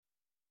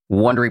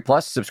Wondery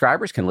Plus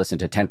subscribers can listen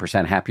to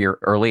 10% Happier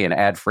early and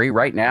ad-free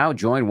right now.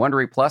 Join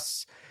Wondery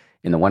Plus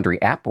in the Wondery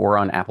app or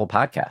on Apple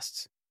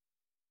Podcasts.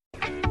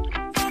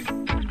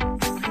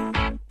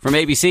 From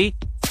ABC,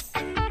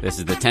 this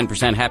is the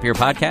 10% Happier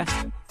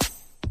podcast.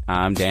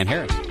 I'm Dan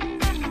Harris.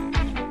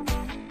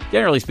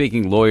 Generally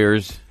speaking,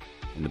 lawyers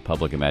in the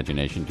public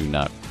imagination do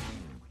not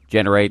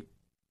generate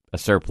a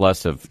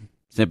surplus of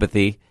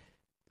sympathy,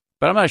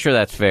 but I'm not sure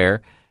that's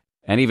fair.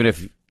 And even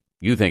if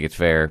you think it's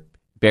fair,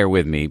 bear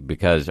with me,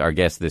 because our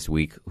guest this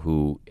week,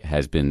 who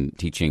has been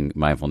teaching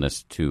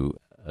mindfulness to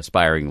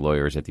aspiring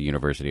lawyers at the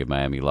University of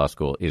Miami Law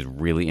School, is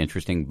really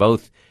interesting,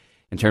 both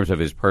in terms of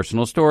his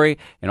personal story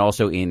and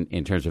also in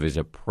terms of his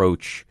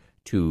approach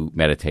to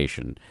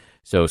meditation.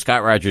 So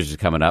Scott Rogers is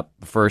coming up.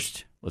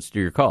 First, let's do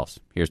your calls.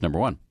 Here's number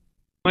one.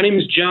 My name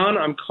is John.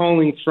 I'm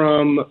calling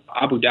from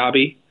Abu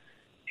Dhabi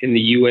in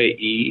the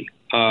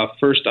UAE.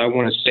 First, I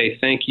want to say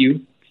thank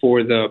you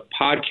for the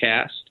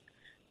podcast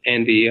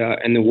and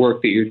the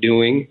work that you're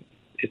doing.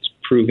 It's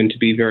proven to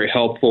be very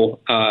helpful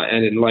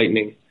and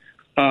enlightening.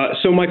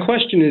 So my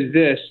question is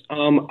this.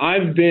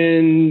 I've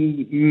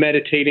been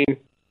meditating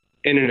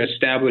in an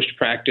established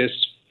practice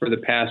for the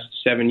past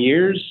 7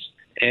 years,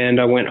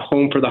 and I went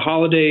home for the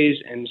holidays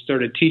and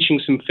started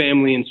teaching some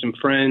family and some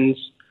friends,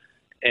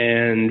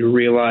 and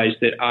realized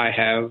that I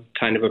have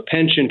kind of a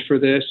penchant for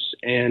this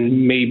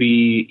and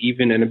maybe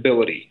even an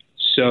ability.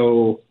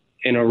 So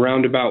in a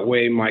roundabout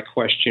way, my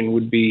question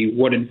would be,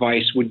 what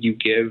advice would you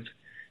give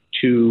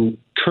to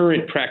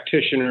current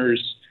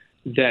practitioners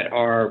that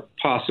are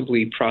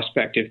possibly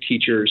prospective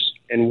teachers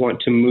and want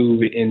to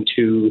move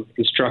into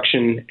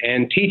instruction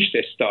and teach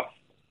this stuff?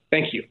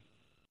 Thank you.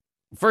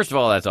 First of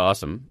all, that's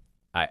awesome.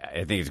 I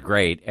think it's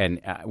great. And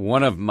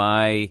one of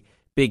my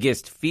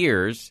biggest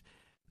fears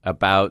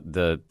about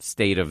the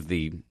state of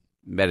the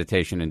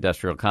meditation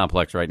industrial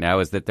complex right now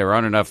is that there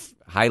aren't enough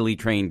highly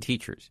trained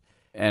teachers.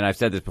 And I've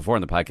said this before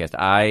in the podcast,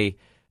 I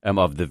am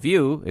of the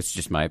view, it's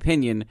just my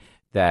opinion,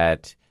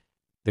 that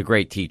the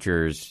great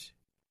teachers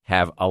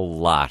have a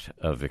lot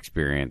of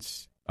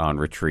experience on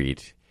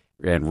retreat.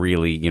 And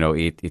really,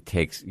 it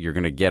takes, you're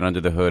going to get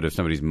under the hood of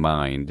somebody's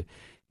mind.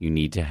 You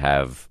need to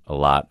have a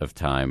lot of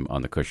time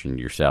on the cushion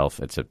yourself.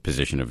 It's a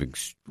position of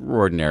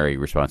extraordinary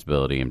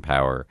responsibility and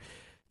power.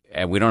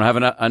 And we don't have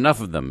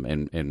enough of them,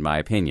 in my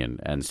opinion.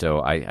 And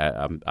so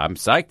I'm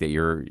psyched that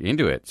you're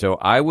into it. So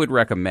I would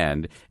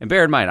recommend, and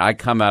bear in mind, I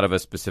come out of a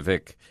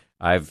specific,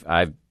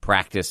 I've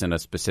practiced in a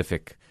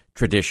specific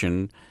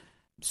tradition.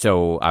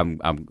 So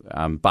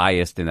I'm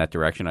biased in that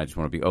direction. I just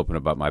want to be open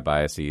about my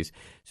biases.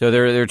 So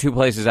there are two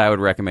places I would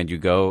recommend you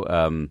go.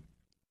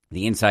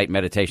 The Insight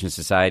Meditation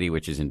Society,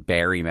 which is in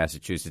Barre,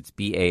 Massachusetts,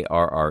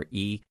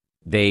 Barre.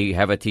 They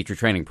have a teacher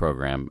training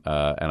program,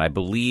 and I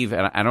believe,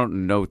 and I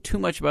don't know too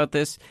much about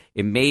this,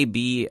 it may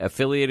be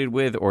affiliated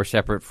with or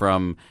separate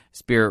from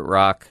Spirit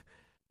Rock,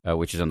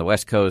 which is on the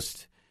West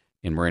Coast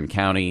in Marin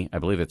County. I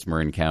believe it's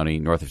Marin County,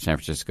 north of San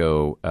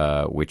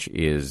Francisco, which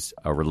is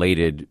a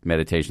related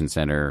meditation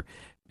center,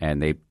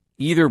 and they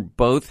either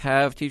both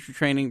have teacher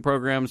training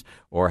programs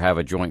or have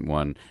a joint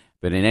one.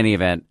 But in any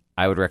event,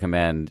 I would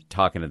recommend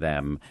talking to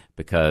them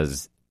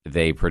because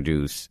they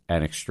produce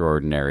an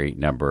extraordinary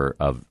number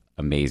of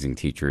amazing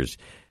teachers,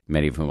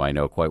 many of whom I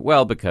know quite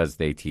well because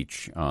they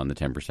teach on the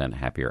 10%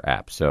 Happier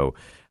app. So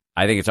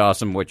I think it's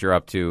awesome what you're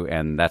up to,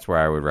 and that's where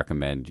I would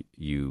recommend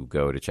you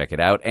go to check it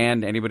out.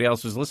 And anybody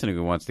else who's listening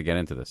who wants to get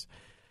into this.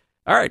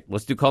 All right,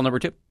 let's do call number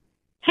 2.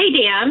 Hey,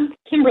 Dan.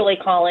 Kimberly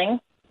calling.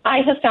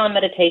 I have found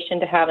meditation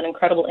to have an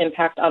incredible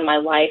impact on my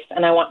life,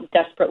 and I want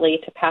desperately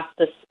to pass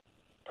this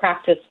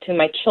practice to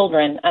my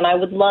children. And I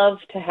would love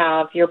to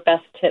have your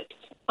best tips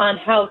on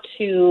how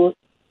to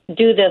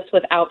do this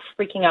without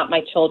freaking out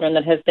my children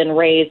that have been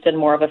raised in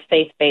more of a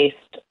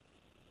faith-based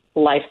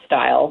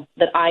lifestyle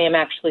that I am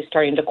actually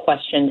starting to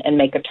question and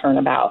make a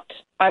turnabout.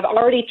 I've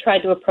already tried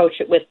to approach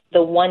it with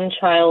the one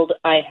child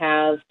I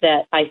have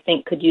that I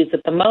think could use it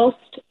the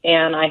most,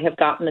 and I have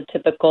gotten the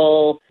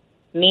typical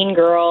mean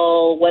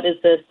girl, what is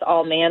this,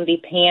 all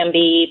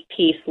mamby-pamby,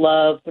 peace,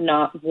 love,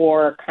 not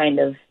war kind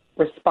of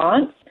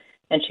response,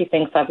 and she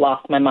thinks I've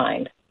lost my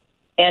mind.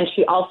 And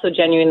she also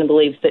genuinely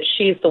believes that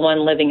she's the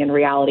one living in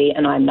reality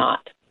and I'm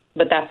not.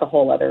 But that's a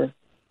whole other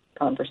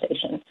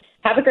conversation.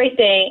 Have a great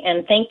day,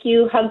 and thank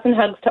you. Hugs and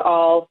hugs to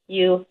all,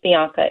 you,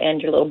 Bianca,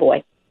 and your little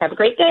boy. Have a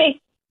great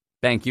day.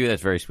 Thank you.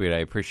 That's very sweet. I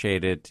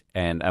appreciate it.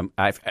 And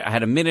I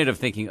had a minute of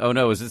thinking, oh,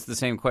 no, is this the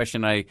same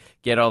question I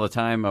get all the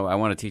time? I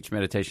want to teach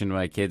meditation to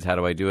my kids. How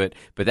do I do it?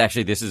 But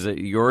actually,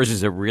 yours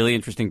is a really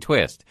interesting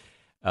twist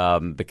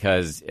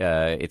because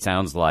it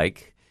sounds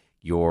like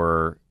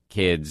your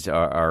kids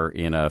are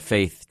in a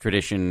faith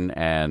tradition,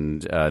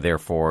 and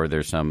therefore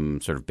there's some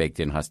sort of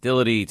baked-in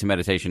hostility to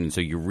meditation. And so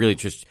you're really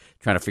just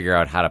trying to figure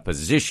out how to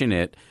position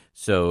it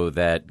so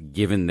that,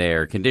 given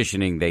their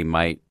conditioning, they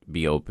might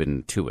be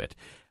open to it.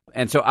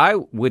 And so I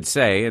would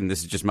say, and this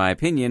is just my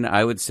opinion,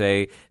 I would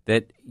say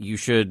that you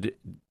should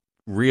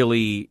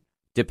really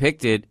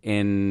depict it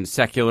in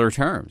secular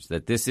terms,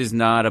 that this is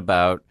not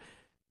about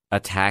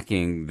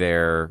attacking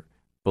their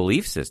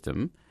belief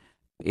system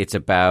It's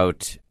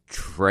about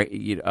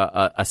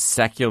a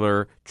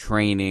secular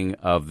training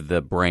of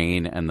the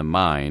brain and the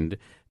mind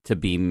to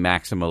be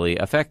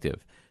maximally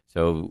effective.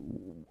 So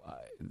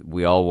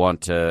we all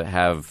want to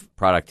have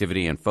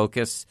productivity and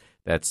focus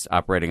that's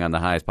operating on the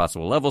highest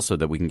possible level so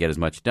that we can get as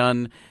much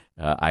done.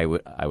 I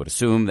would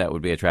assume that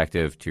would be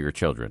attractive to your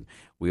children.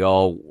 We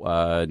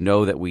all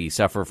know that we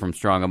suffer from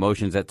strong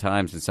emotions at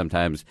times, and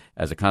sometimes,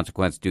 as a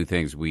consequence, do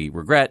things we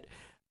regret.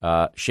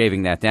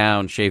 Shaving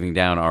down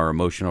our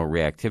emotional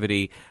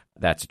reactivity,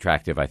 that's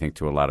attractive, I think,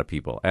 to a lot of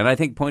people. And I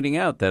think pointing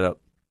out that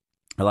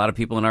a lot of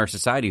people in our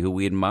society who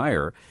we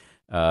admire,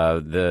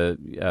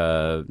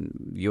 the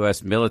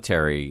U.S.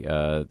 military,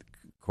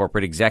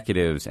 corporate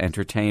executives,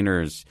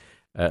 entertainers,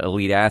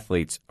 elite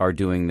athletes are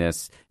doing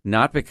this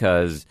not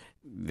because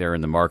they're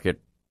in the market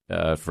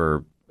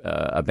for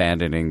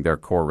abandoning their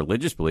core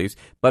religious beliefs,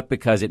 but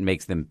because it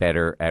makes them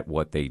better at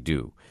what they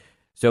do.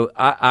 So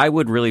I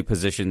would really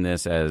position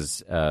this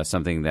as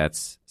something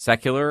that's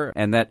secular,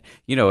 and that,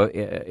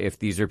 if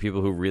these are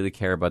people who really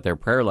care about their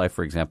prayer life,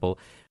 for example,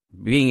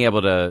 being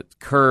able to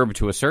curb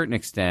to a certain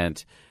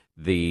extent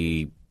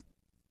the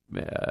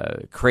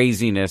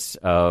craziness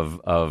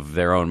of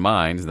their own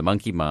minds, the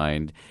monkey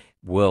mind,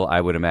 will,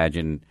 I would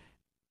imagine,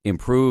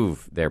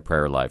 improve their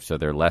prayer life so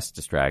they're less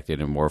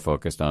distracted and more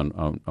focused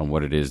on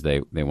what it is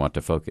they want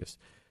to focus.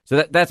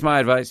 So that's my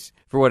advice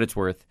for what it's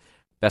worth.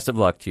 Best of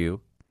luck to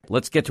you.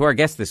 Let's get to our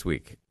guest this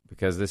week,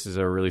 because this is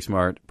a really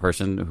smart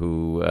person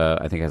who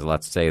I think has a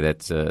lot to say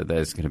that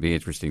is going to be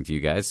interesting to you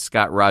guys.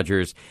 Scott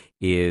Rogers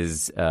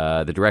is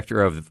the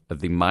director of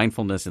the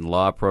Mindfulness in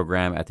Law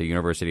program at the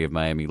University of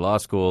Miami Law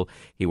School.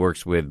 He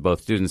works with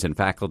both students and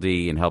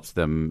faculty and helps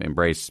them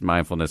embrace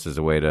mindfulness as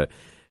a way to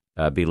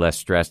be less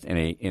stressed in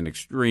an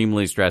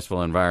extremely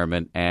stressful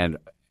environment, and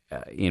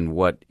in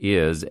what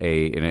is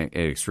an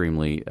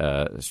extremely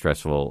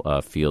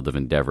stressful field of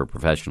endeavor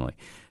professionally.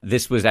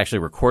 This was actually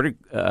recorded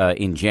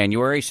in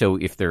January, so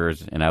if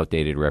there's an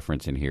outdated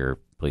reference in here,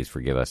 please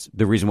forgive us.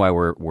 The reason why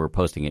we're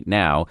posting it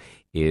now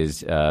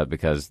is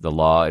because the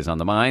law is on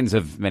the minds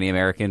of many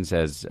Americans,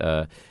 as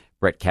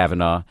Brett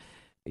Kavanaugh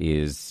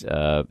is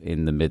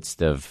in the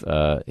midst of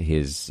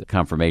his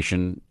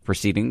confirmation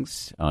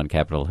proceedings on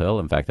Capitol Hill.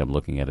 In fact, I'm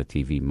looking at a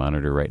TV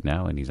monitor right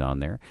now, and he's on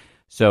there.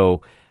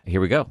 So here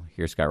we go.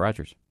 Here's Scott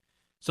Rogers.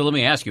 So let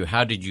me ask you,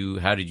 how did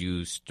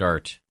you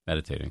start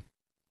meditating?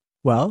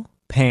 Well,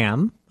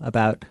 Pam,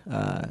 about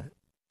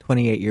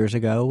 28 years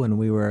ago, when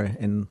we were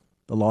in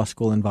the law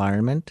school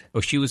environment.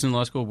 Oh, she was in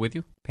law school with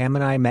you? Pam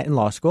and I met in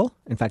law school.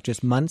 In fact,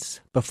 just months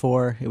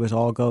before it was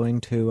all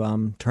going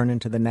to turn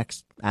into the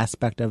next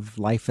aspect of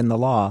life in the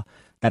law,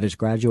 that is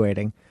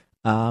graduating,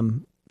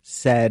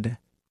 said,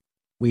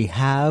 we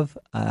have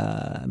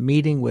a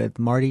meeting with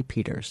Marty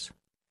Peters.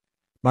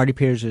 Marty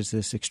Peters is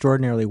this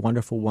extraordinarily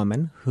wonderful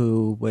woman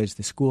who was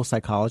the school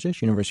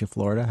psychologist. University of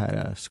Florida had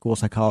a school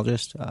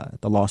psychologist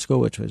at the law school,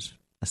 which was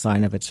a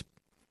sign of its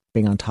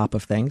being on top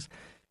of things.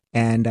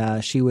 And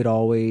she would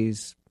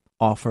always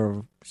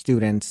offer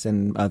students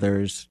and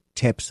others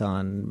tips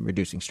on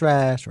reducing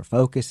stress or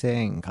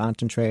focusing,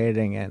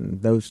 concentrating,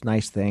 and those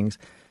nice things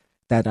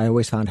that I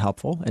always found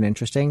helpful and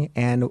interesting.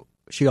 And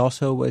she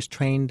also was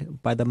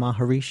trained by the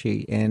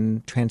Maharishi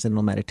in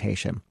transcendental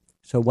meditation.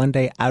 So one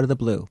day, out of the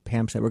blue,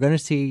 Pam said, we're going to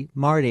see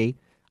Marty.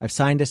 I've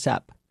signed us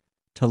up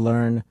to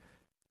learn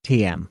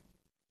TM.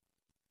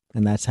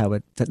 And that's how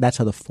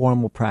the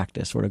formal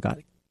practice sort of got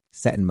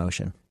set in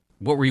motion.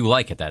 What were you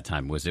like at that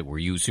time? Were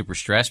you super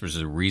stressed? Was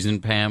there a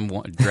reason Pam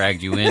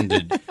dragged you in to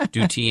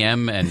do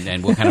TM?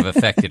 And what kind of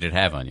effect did it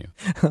have on you?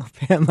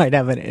 Pam might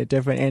have a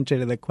different answer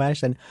to the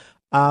question.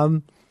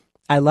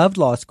 I loved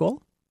law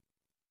school.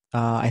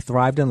 I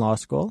thrived in law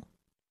school.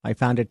 I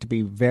found it to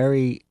be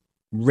very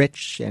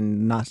rich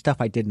and not stuff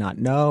I did not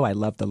know. I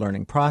loved the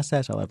learning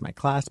process. I loved my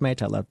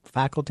classmates. I loved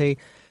faculty.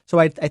 So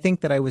I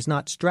think that I was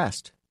not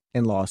stressed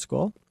in law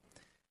school.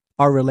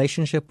 Our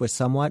relationship was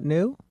somewhat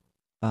new.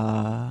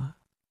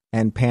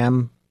 And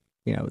Pam,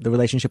 the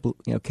relationship,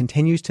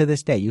 continues to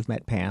this day. You've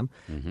met Pam.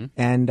 Mm-hmm.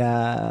 And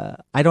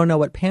I don't know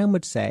what Pam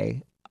would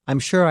say. I'm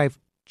sure I've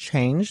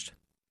changed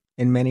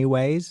in many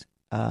ways.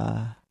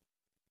 But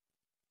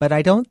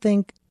I don't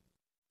think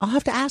I'll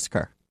have to ask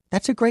her.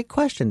 That's a great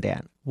question,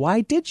 Dan.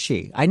 Why did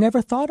she? I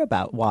never thought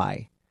about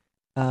why.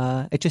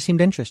 It just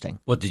seemed interesting.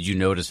 What did you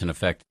notice an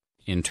effect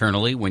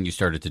internally when you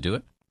started to do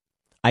it?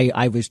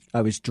 I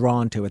was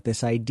drawn to it.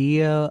 This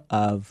idea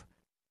of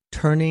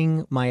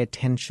turning my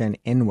attention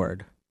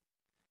inward,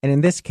 and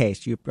in this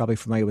case, you're probably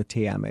familiar with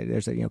TM.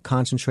 There's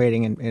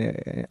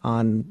concentrating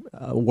on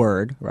a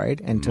word, right,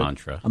 and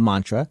a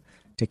mantra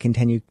to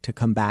continue to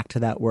come back to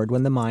that word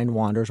when the mind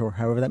wanders, or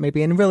however that may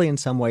be. And really, in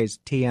some ways,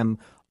 TM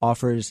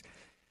offers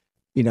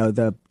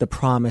the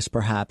promise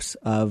perhaps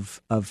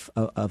of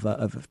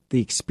the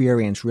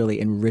experience really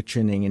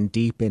enriching and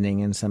deepening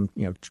in some,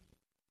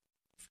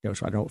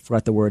 so I don't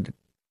forget the word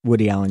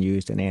Woody Allen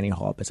used in Annie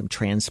Hall, but some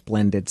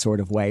transplended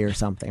sort of way or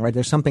something, right?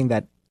 There's something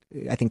that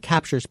I think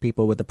captures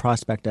people with the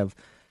prospect of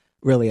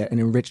really an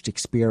enriched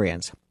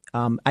experience.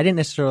 I didn't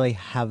necessarily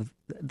have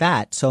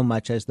that so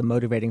much as the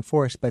motivating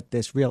force, but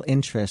this real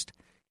interest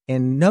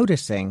in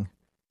noticing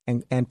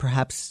and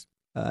perhaps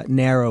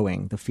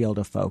narrowing the field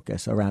of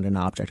focus around an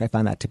object. I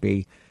found that to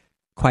be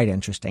quite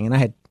interesting.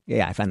 And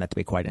I found that to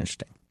be quite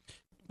interesting.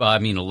 Well, I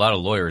mean, a lot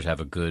of lawyers have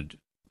a good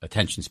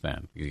attention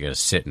span. You got to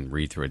sit and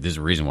read through it. This is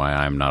the reason why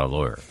I'm not a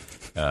lawyer.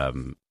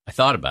 I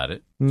thought about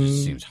it. It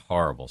just seems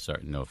horrible.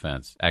 Sorry, no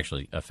offense.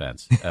 Actually,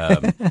 offense.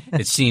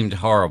 It seemed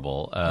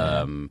horrible.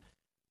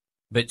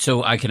 But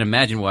so I can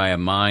imagine why a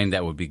mind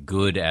that would be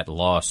good at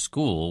law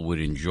school would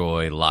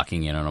enjoy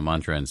locking in on a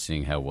mantra and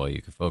seeing how well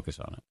you could focus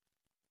on it.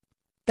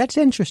 That's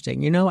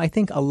interesting. I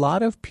think a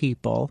lot of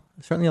people,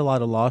 certainly a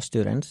lot of law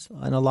students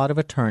and a lot of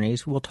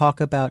attorneys, will talk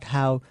about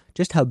how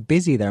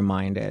busy their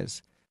mind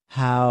is,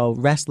 how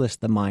restless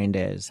the mind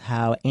is,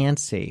 how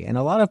antsy. And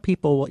a lot of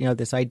people,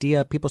 this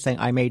idea, people saying,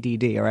 I'm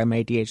ADD or I'm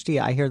ADHD,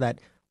 I hear that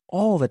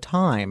all the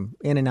time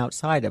in and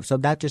outside of. So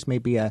that just may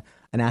be an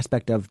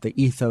aspect of the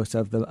ethos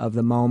of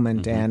the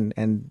moment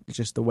and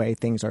just the way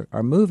things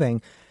are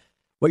moving.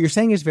 What you're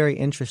saying is very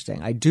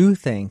interesting. I do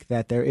think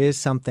that there is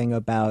something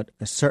about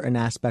a certain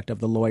aspect of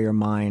the lawyer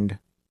mind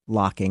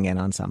locking in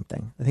on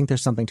something. I think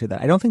there's something to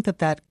that. I don't think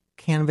that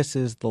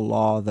canvasses the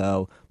law,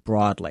 though,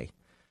 broadly.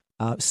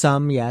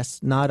 Some, yes,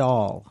 not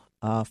all.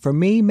 For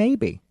me,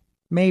 maybe.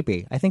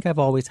 I think I've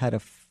always had a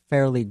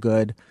fairly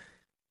good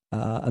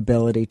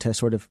ability to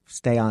sort of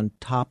stay on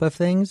top of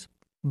things,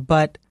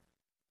 but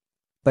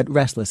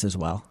restless as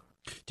well.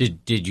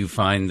 Did you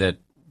find that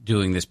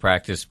doing this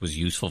practice was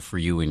useful for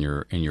you in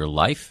your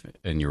life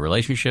and your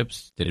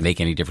relationships? Did it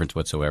make any difference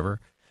whatsoever?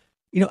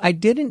 I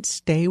didn't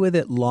stay with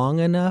it long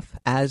enough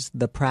as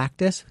the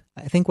practice.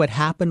 I think what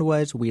happened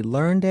was we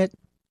learned it.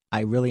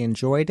 I really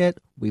enjoyed it.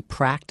 We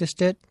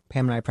practiced it.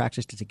 Pam and I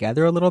practiced it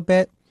together a little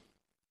bit.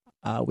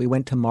 We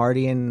went to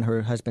Marty and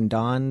her husband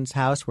Don's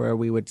house where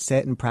we would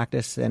sit and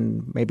practice,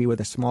 and maybe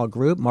with a small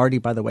group. Marty,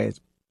 by the way,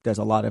 does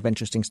a lot of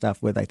interesting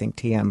stuff with, I think,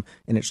 TM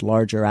in its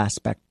larger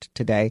aspect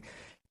today.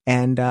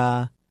 And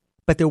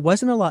but there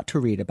wasn't a lot to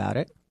read about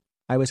it.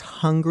 I was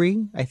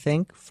hungry, I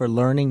think, for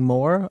learning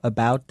more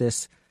about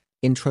this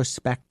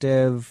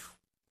introspective,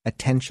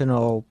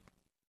 attentional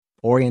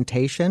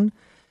orientation.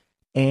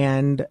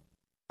 And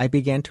I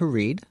began to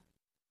read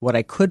what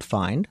I could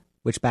find,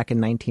 which back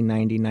in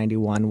 1990,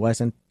 91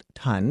 wasn't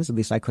tons. At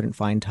least I couldn't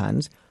find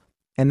tons.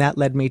 And that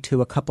led me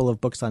to a couple of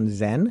books on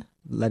Zen,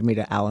 led me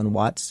to Alan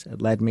Watts,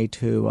 it led me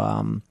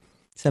to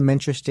some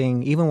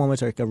interesting, even one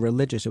was like a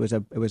religious, it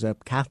was a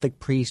Catholic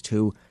priest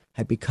who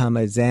had become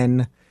a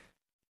Zen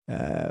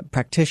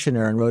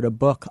practitioner and wrote a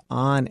book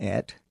on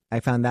it.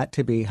 I found that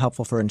to be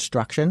helpful for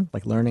instruction,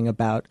 like learning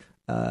about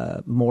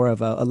more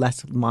of a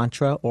less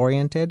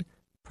mantra-oriented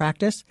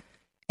practice.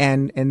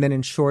 And then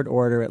in short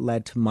order, it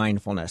led to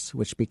mindfulness,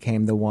 which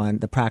became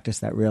the practice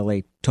that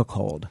really took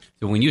hold.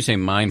 So when you say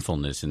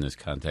mindfulness in this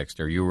context,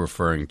 are you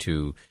referring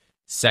to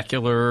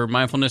secular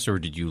mindfulness, or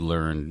did you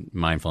learn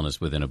mindfulness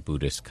within a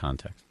Buddhist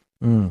context?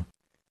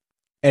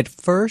 At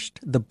first,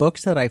 the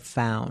books that I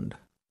found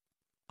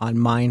on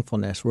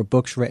mindfulness were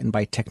books written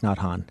by Thich Nhat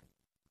Hanh.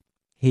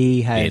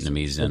 He has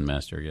Vietnamese Zen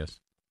master, yes.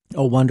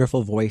 A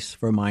wonderful voice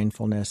for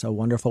mindfulness, a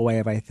wonderful way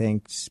of, I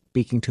think,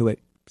 speaking to it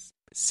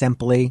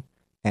simply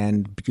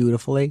and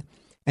beautifully.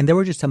 And there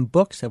were just some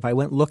books. If I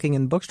went looking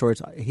in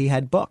bookstores, he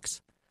had books.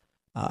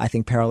 I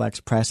think Parallax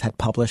Press had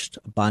published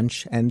a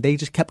bunch, and they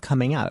just kept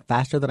coming out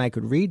faster than I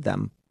could read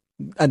them.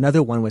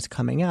 Another one was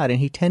coming out, and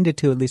he tended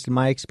to, at least in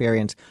my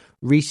experience,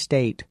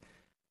 restate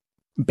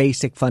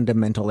basic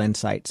fundamental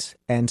insights.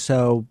 And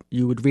so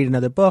you would read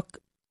another book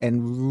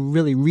and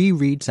really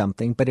reread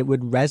something, but it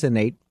would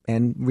resonate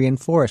and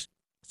reinforce.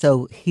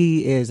 So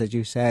he is, as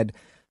you said,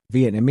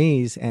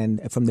 Vietnamese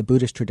and from the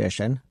Buddhist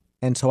tradition.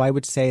 And so I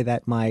would say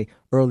that my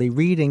early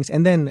readings,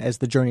 and then as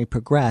the journey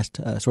progressed,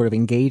 sort of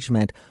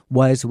engagement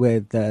was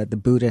with the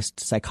Buddhist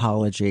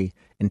psychology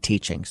and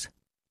teachings.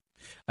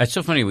 It's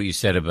so funny what you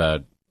said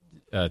about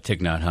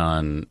Thich Nhat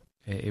Hanh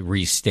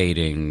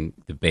restating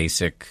the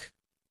basic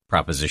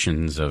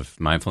propositions of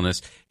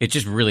mindfulness. It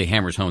just really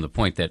hammers home the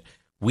point that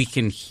we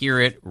can hear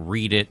it,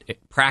 read it,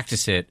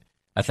 practice it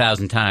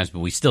 1,000 times, but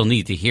we still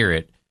need to hear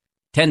it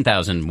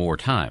 10,000 more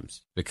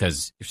times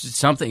because it's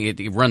something.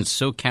 It runs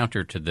so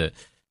counter to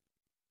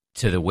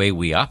the way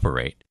we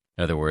operate.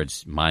 In other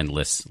words,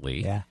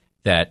 mindlessly. Yeah.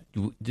 That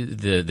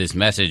this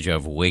message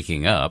of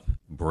waking up,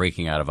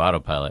 breaking out of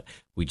autopilot,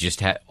 we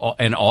just have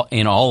in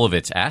all of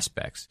its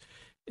aspects.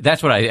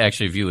 That's what I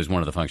actually view as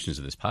one of the functions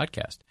of this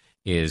podcast,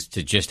 is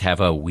to just have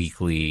a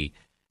weekly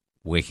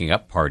waking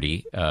up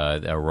party,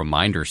 a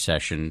reminder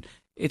session.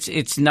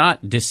 It's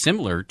not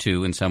dissimilar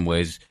to, in some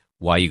ways,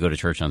 why you go to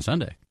church on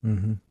Sunday.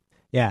 Mm-hmm.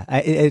 Yeah,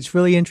 it's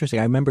really interesting.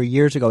 I remember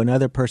years ago,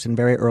 another person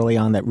very early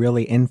on that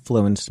really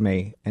influenced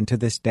me, and to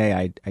this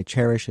day I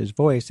cherish his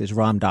voice, is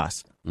Ram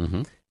Dass.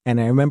 Mm-hmm. And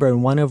I remember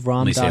in one of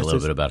Ram Dass's... Let me say a little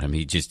bit about him.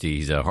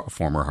 He's a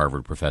former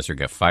Harvard professor,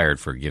 got fired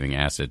for giving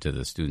acid to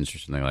the students or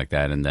something like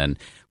that, and then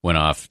went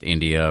off to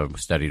India,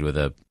 studied with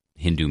a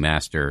Hindu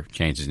master,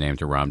 changed his name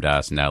to Ram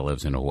Dass, and now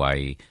lives in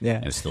Hawaii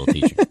and is still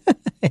teaching.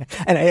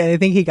 And I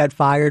think he got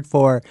fired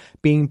for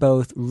being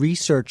both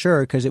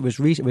researcher, because it was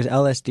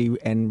LSD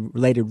and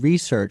related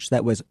research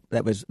that was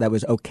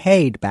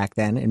okayed back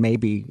then, and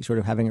maybe sort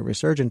of having a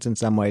resurgence in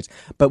some ways,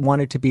 but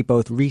wanted to be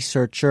both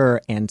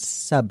researcher and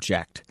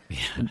subject.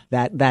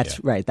 Yeah.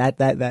 That's right.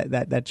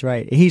 That's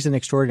right. He's an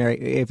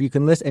extraordinary. If you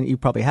can listen, and you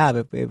probably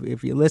have,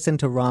 if you listen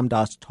to Ram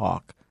Dass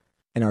talk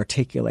and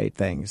articulate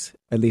things,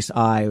 at least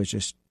I was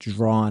just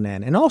drawn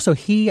in. And also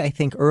he, I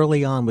think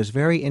early on, was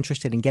very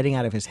interested in getting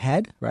out of his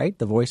head, right?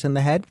 The voice in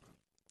the head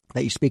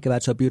that you speak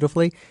about so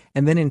beautifully.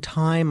 And then in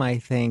time, I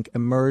think,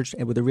 emerged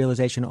with the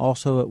realization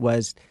also it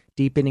was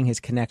deepening his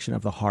connection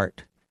of the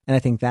heart. And I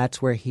think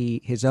that's where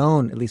his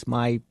own, at least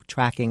my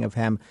tracking of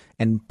him,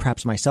 and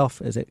perhaps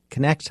myself as it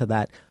connects to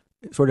that,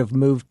 sort of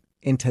moved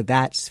into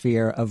that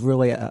sphere of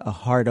really a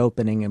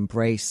heart-opening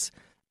embrace,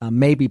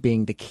 maybe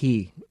being the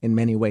key in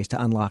many ways to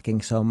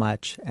unlocking so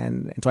much.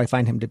 And so I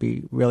find him to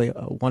be really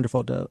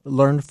wonderful to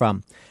learn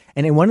from.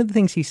 And in one of the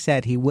things he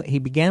said, he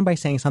began by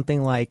saying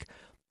something like,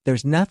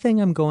 there's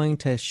nothing I'm going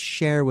to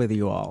share with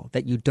you all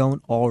that you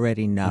don't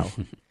already know.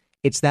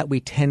 It's that we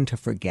tend to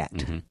forget.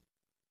 Mm-hmm.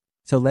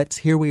 So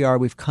here we are,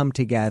 we've come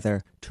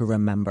together to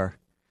remember.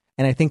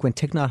 And I think when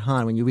Thich Nhat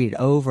Hanh, when you read it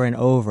over and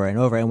over and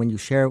over, and when you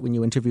share it, when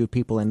you interview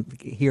people and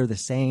hear the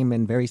same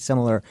and very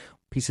similar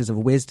pieces of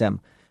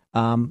wisdom,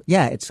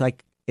 it's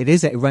like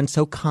it runs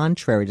so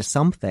contrary to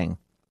something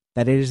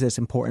that it is this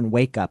important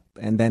wake up,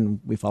 and then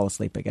we fall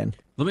asleep again.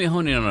 Let me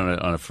hone in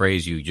on a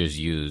phrase you just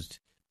used,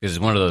 because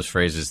it's one of those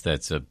phrases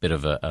that's a bit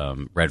of a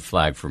red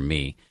flag for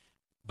me.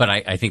 But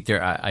I think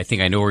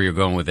I know where you're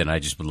going with it, and I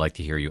just would like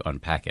to hear you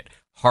unpack it.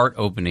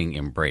 Heart-opening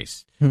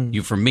embrace.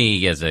 You, for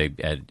me, as a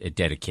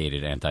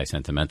dedicated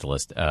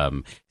anti-sentimentalist,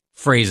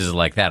 phrases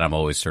like that, I'm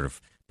always sort of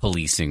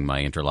policing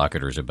my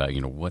interlocutors about,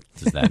 what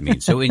does that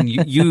mean? So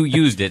you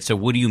used it, so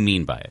what do you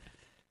mean by it?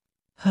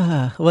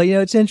 Well,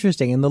 it's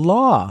interesting. In the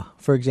law,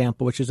 for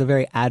example, which is a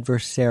very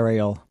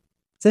adversarial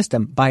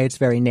system by its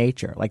very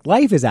nature, like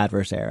life is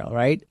adversarial,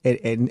 right,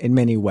 in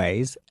many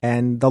ways.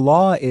 And the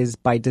law is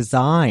by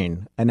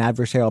design an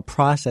adversarial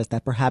process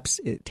that perhaps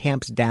it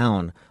tamps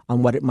down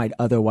on what it might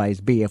otherwise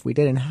be if we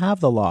didn't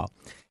have the law.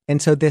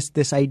 And so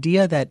this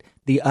idea that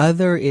the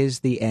other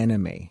is the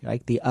enemy,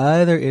 like the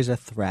other is a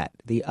threat,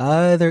 the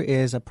other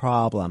is a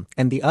problem.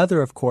 And the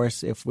other, of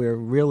course, if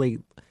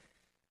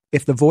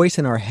the voice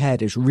in our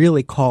head is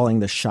really calling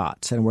the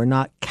shots and we're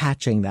not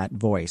catching that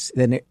voice,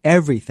 then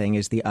everything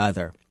is the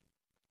other.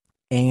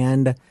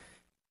 And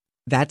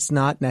that's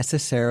not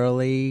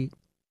necessarily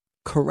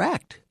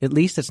correct. At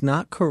least it's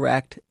not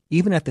correct,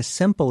 even at the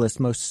simplest,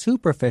 most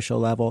superficial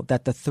level,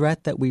 that the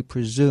threat that we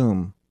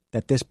presume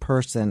that this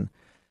person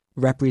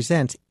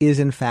represents is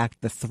in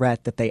fact the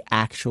threat that they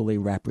actually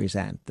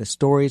represent. The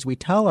stories we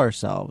tell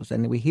ourselves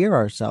and we hear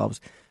ourselves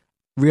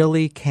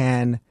really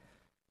can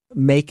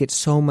make it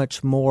so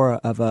much more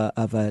of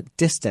a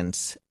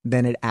distance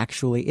than it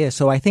actually is.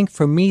 So I think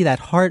for me, that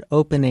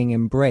heart-opening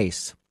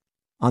embrace,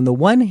 on the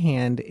one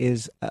hand,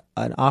 is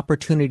an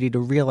opportunity to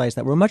realize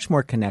that we're much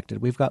more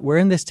connected. We're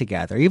in this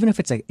together. Even if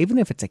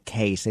it's a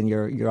case and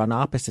you're on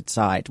opposite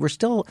sides, we're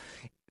still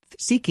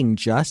seeking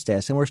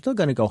justice, and we're still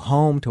going to go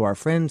home to our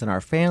friends and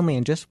our family,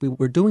 and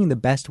we're doing the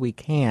best we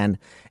can.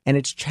 And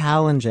it's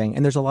challenging,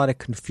 and there's a lot of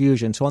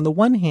confusion. So on the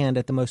one hand,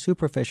 at the most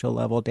superficial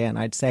level, Dan,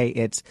 I'd say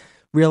it's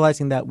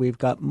realizing that we've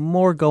got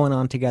more going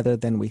on together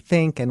than we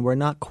think, and we're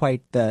not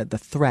quite the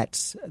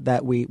threats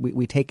that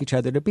we take each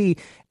other to be,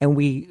 and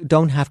we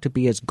don't have to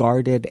be as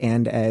guarded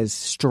and as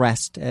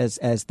stressed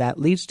as that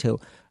leads to.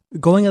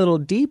 Going a little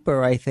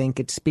deeper, I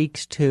think it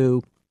speaks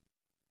to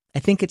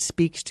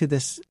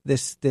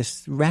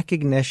this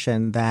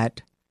recognition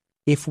that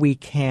if we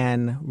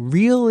can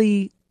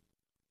really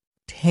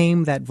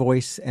tame that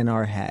voice in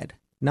our head,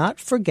 not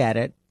forget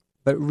it,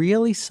 but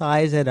really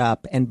size it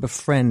up and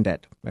befriend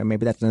it. Or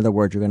maybe that's another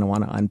word you're going to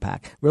want to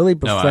unpack. Really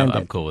befriend it.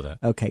 I'm cool with that.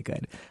 Okay,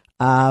 good.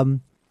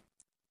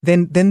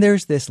 Then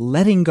there's this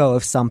letting go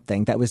of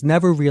something that was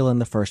never real in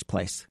the first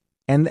place,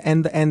 and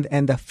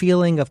the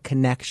feeling of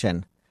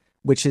connection,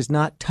 which is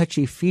not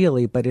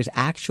touchy-feely, but is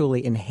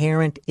actually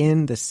inherent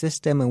in the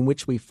system in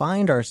which we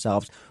find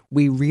ourselves.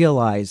 We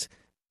realize.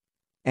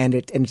 And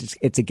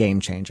it's a game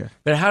changer.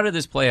 But how did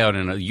this play out?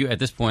 At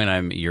this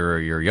point,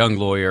 you're a young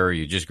lawyer.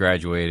 You just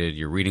graduated.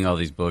 You're reading all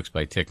these books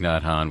by Thich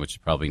Nhat Hanh, which is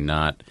probably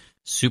not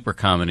super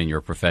common in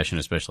your profession,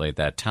 especially at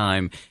that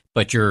time.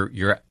 But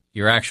you're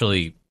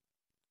actually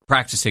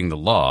practicing the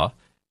law.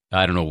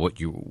 I don't know what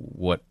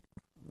you'll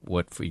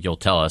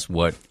tell us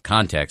what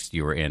context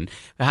you were in.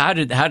 How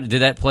did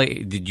that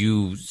play? Did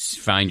you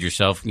find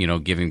yourself,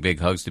 giving big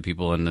hugs to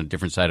people on a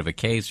different side of a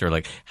case, or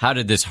like how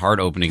did this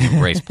heart-opening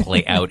embrace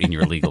play out in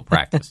your legal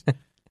practice?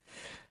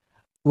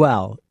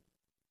 Well,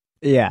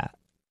 yeah.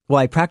 Well,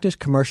 I practiced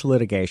commercial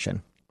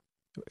litigation,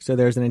 so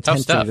there's an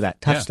intensity to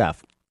that. Tough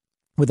stuff.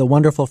 With a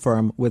wonderful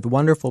firm, with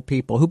wonderful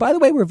people who, by the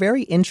way, were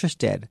very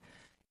interested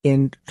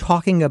in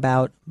talking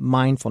about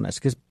mindfulness,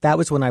 because that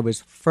was when I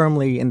was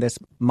firmly in this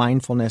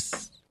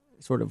mindfulness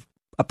sort of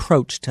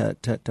approach to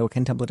a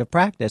contemplative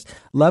practice.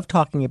 Love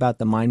talking about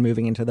the mind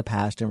moving into the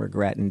past and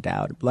regret and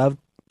doubt. Love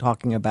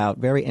talking about,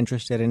 very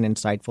interested and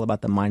insightful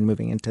about the mind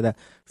moving into the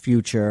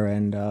future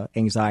and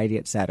anxiety,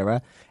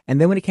 etc. And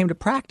then when it came to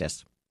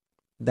practice,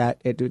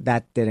 that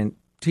didn't.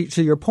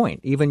 To your point,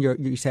 even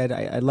you said,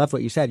 I love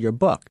what you said, your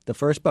book, the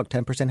first book,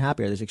 10%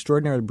 Happier, this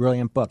extraordinarily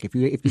brilliant book. If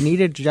you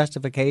needed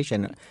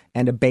justification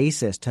and a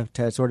basis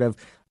to sort of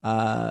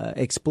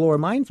explore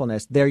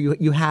mindfulness, there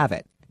you have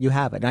it. You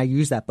have it. And I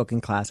use that book in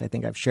class. I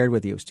think I've shared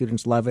with you.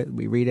 Students love it.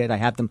 We read it. I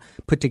have them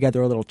put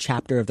together a little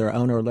chapter of their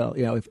own, or a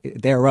little,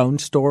 their own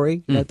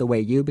story, the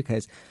way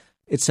because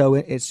it's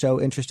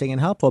so interesting and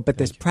helpful. But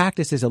this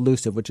practice is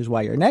elusive, which is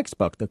why your next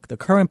book, the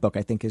current book,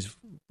 I think is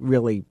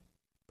really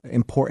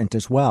important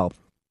as well.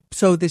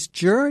 So this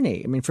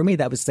journey, I mean, for me,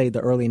 that was, say, the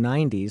early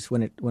 90s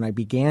when I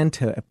began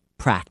to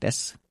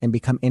practice and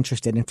become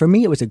interested. And for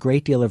me, it was a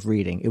great deal of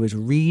reading. It was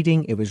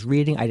reading.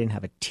 I didn't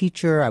have a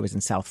teacher. I was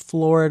in South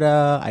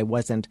Florida. I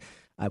was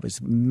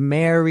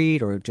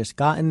married or just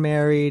gotten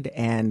married,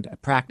 and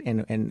I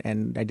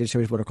did a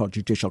series of what are called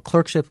judicial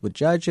clerkships with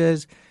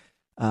judges,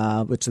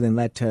 which then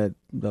led to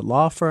the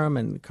law firm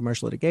and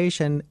commercial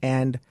litigation.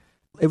 And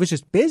it was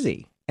just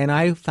busy. And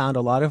I found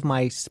a lot of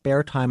my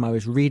spare time I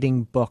was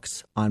reading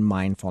books on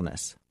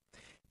mindfulness.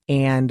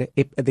 And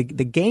the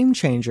game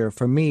changer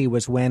for me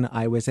was when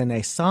I was in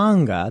a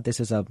Sangha. This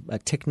is a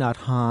Thich Nhat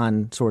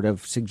Hanh sort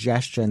of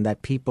suggestion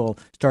that people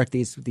start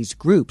these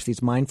groups,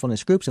 these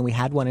mindfulness groups. And we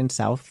had one in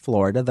South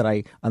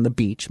Florida on the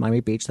beach,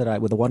 Miami Beach,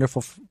 with a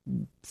wonderful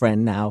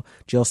friend now,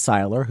 Jill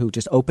Seiler, who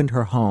just opened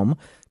her home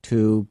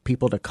to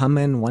people to come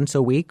in once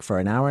a week for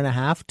an hour and a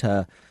half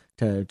to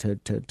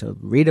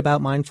read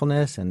about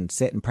mindfulness and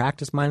sit and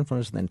practice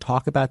mindfulness and then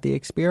talk about the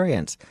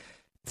experience.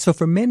 So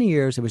for many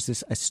years, it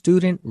was a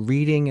student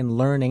reading and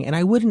learning. And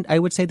I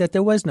would say that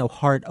there was no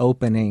heart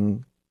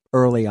opening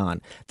early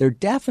on. There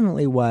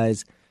definitely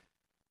was,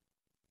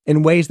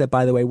 in ways that,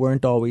 by the way,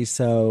 weren't always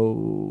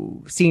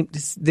didn't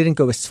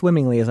go as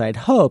swimmingly as I'd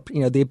hoped.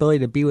 The ability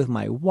to be with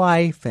my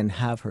wife and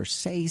have her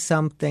say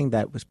something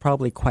that was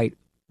probably quite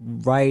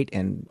right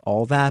and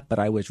all that, but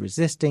I was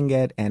resisting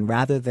it. And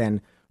rather than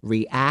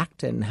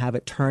react and have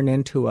it turn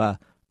into a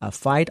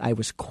fight, I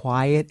was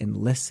quiet and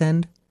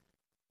listened.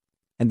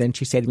 And then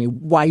she said to me,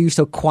 "Why are you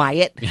so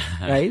quiet?"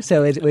 Right?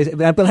 So it was,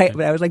 but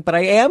I was like, "But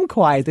I am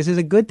quiet. This is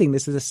a good thing.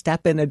 This is a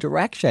step in a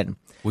direction."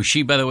 Was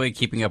she, by the way,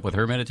 keeping up with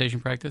her meditation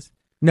practice?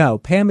 No,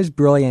 Pam is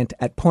brilliant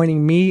at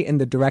pointing me in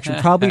the direction,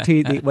 probably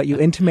to what you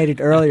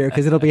intimated earlier,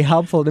 because it'll be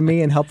helpful to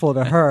me and helpful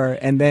to her,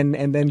 and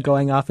then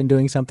going off and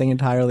doing something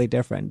entirely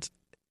different.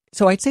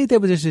 So I'd say there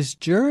was this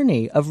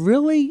journey of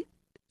really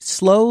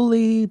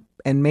slowly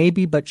and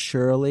maybe but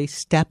surely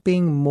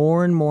stepping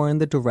more and more in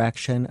the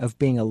direction of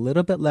being a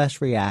little bit less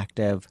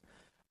reactive,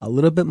 a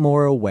little bit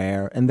more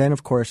aware, and then,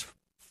 of course,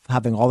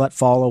 having all that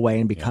fall away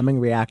and becoming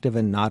reactive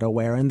and not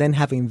aware, and then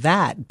having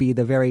that be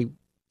the very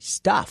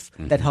stuff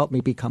that helped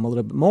me become a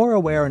little bit more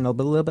aware and a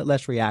little bit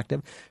less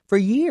reactive for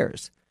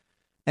years.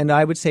 And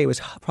I would say it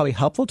was probably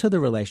helpful to the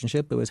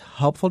relationship. It was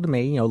helpful to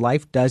me.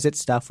 Life does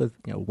its stuff with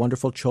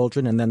wonderful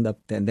children, and then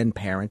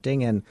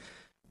parenting and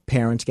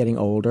parents getting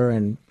older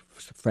and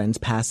friends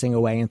passing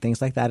away and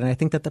things like that. And I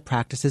think that the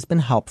practice has been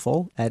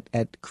helpful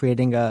at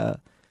creating a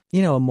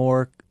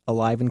more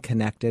alive and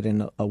connected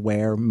and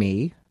aware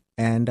me.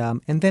 And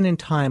then in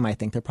time, I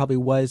think there probably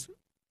was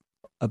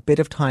a bit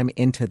of time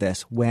into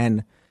this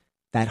when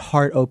that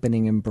heart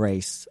opening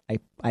embrace,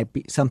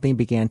 something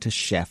began to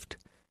shift,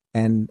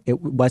 and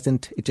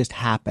it just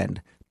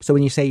happened. So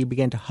when you say you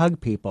began to hug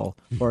people,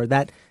 or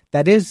that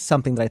is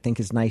something that I think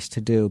is nice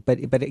to do, but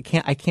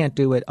I can't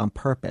do it on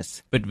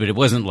purpose. But it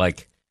wasn't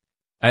like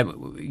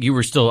you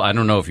were still. I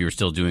don't know if you were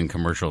still doing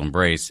commercial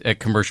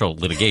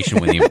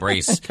litigation when the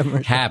embrace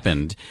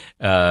happened.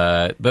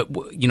 But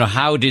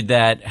how did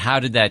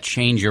that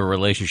change your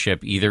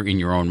relationship, either in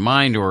your own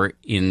mind or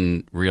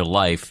in real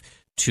life,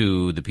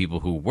 to the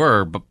people who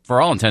were, but for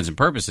all intents and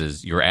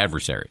purposes, your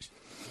adversaries?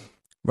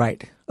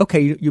 Right.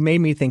 Okay. You made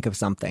me think of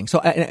something.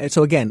 So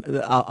again,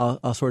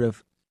 I'll sort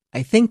of.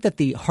 I think that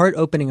the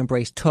heart-opening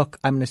embrace took,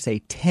 I'm going to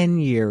say, 10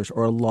 years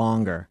or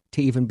longer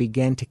to even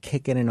begin to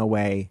kick in a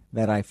way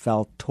that I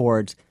felt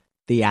towards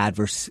the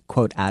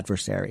quote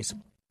adversaries.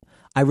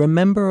 I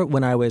remember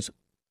when I was,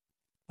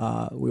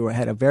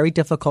 had a very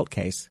difficult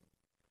case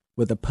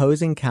with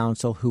opposing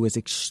counsel who was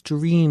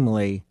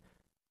extremely,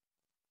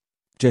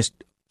 it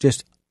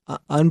was an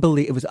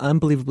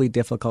unbelievably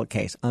difficult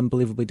case,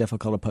 unbelievably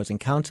difficult opposing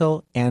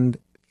counsel and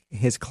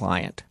his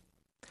client.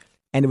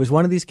 And it was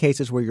one of these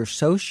cases where you're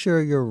so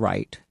sure you're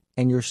right,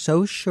 and you're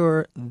so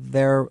sure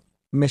they're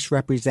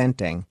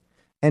misrepresenting,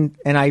 and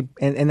I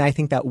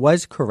think that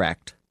was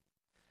correct,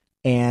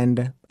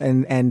 but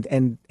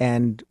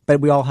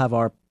we all have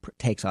our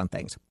takes on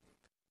things.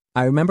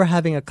 I remember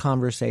having a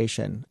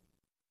conversation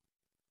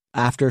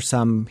after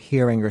some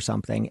hearing or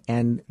something,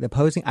 and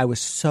I was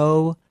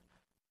so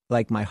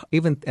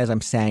even as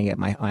I'm saying it,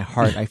 my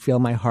heart, I feel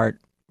my heart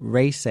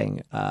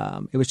racing.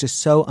 It was just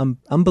so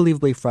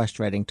unbelievably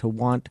frustrating to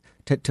want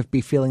to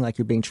be feeling like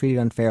you're being treated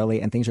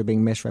unfairly and things are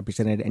being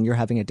misrepresented and you're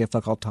having a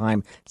difficult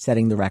time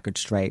setting the record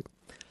straight.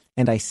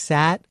 And I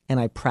sat and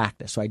I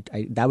practiced. So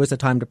I that was the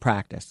time to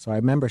practice. So I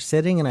remember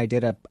sitting and I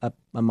did a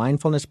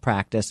mindfulness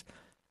practice.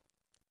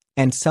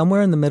 And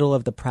somewhere in the middle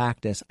of the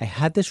practice, I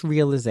had this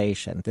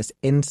realization, this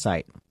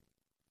insight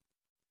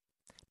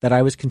that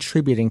I was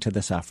contributing to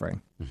the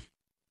suffering.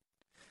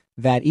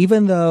 That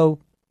even though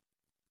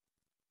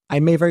I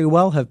may very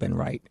well have been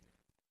right,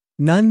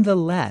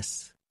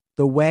 nonetheless,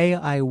 the way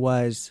I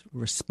was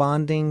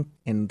responding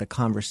in the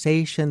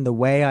conversation, the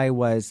way I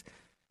was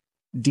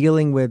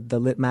dealing with the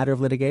matter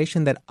of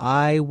litigation, that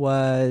there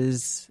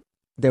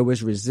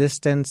was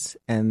resistance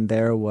and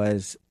there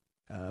was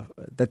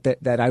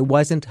that I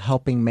wasn't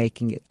helping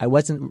making it. I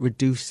wasn't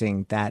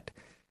reducing that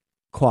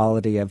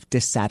quality of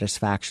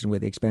dissatisfaction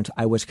with the experience.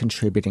 I was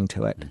contributing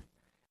to it.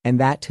 And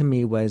that to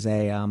me was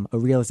a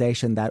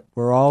realization that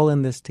we're all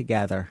in this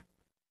together,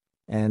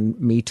 and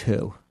me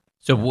too.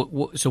 So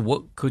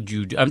what could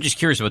you do? I'm just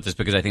curious about this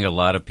because I think a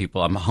lot of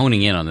people, I'm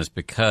honing in on this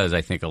because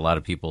I think a lot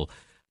of people,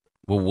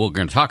 well, we're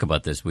going to talk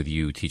about this with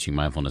you teaching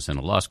mindfulness in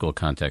a law school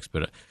context,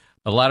 but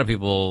a lot of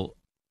people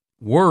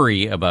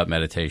worry about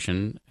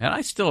meditation, and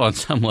I still on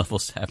some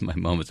levels have my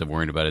moments of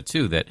worrying about it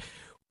too, that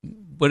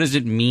what does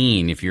it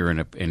mean if you're in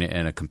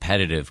a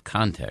competitive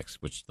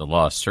context, which the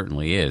law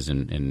certainly is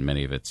in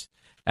many of its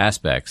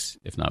aspects,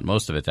 if not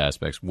most of its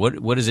aspects.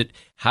 What is it?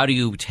 How do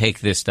you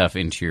take this stuff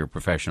into your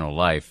professional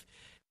life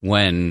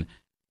when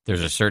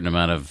there's a certain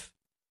amount of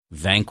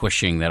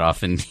vanquishing that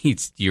often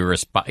needs you're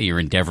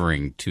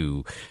endeavoring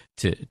to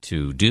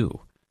do?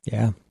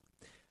 Yeah.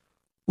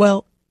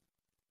 Well,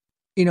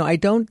 I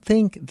don't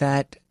think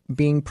that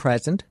being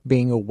present,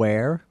 being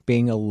aware,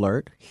 being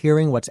alert,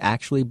 hearing what's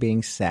actually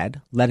being said,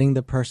 letting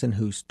the person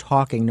who's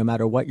talking, no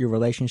matter what your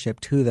relationship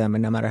to them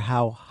and no matter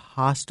how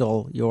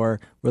hostile your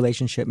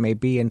relationship may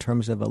be in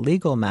terms of a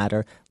legal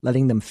matter,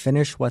 letting them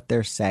finish what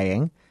they're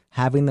saying,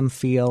 having them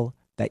feel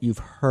that you've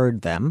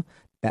heard them,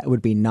 that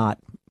would be not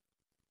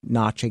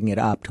notching it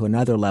up to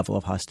another level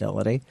of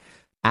hostility,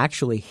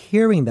 actually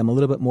hearing them a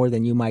little bit more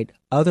than you might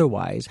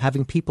otherwise,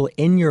 having people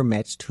in your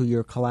midst who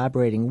you're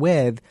collaborating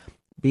with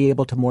be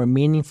able to more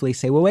meaningfully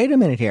say, well, wait a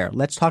minute here.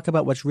 Let's talk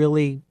about what's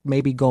really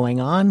maybe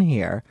going on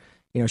here.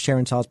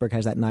 Sharon Salzberg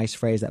has that nice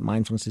phrase that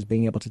mindfulness is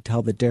being able to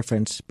tell the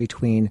difference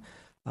between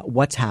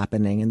what's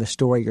happening and the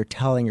story you're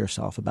telling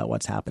yourself about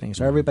what's happening.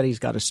 So everybody's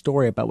got a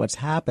story about what's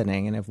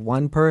happening. And if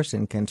one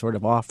person can sort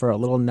of offer a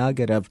little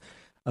nugget of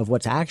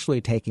what's actually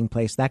taking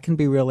place, that can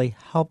be really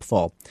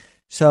helpful.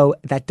 So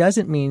that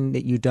doesn't mean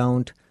that you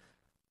don't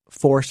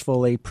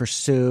forcefully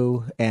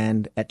pursue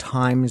and at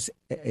times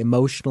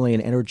emotionally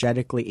and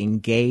energetically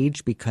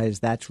engage, because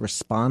that's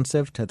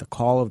responsive to the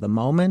call of the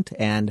moment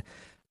and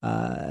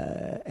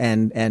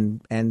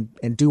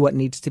do what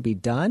needs to be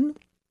done.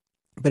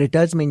 But it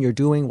does mean you're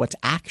doing what's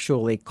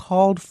actually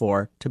called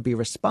for to be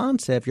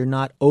responsive. You're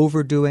not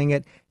overdoing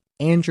it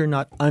and you're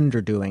not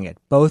underdoing it.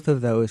 Both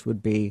of those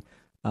would be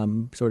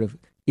sort of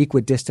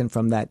equidistant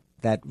from that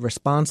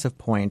responsive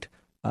point,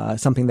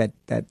 something that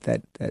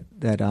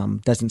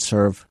doesn't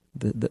serve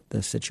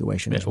the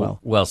situation as well.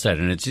 Well said.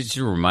 And it just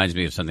reminds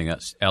me of something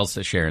else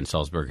that Sharon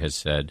Salzberg has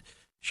said.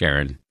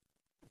 Sharon,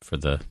 for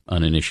the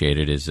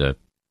uninitiated, is a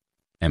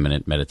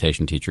eminent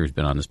meditation teacher who's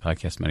been on this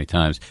podcast many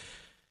times.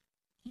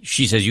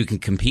 She says you can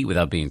compete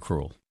without being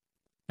cruel.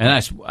 And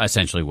that's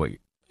essentially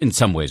in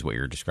some ways what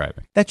you're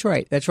describing. That's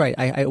right.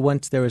 I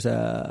once, there was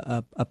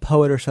a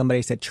poet or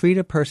somebody said, treat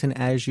a person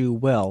as you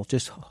will,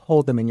 just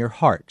hold them in your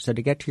heart. So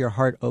to get to your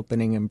heart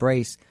opening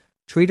embrace,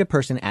 treat a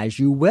person as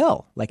you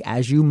will, like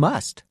as you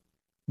must.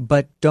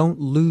 But don't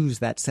lose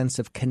that sense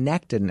of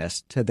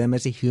connectedness to them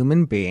as a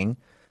human being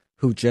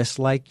who, just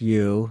like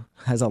you,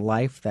 has a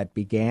life that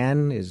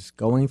began, is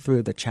going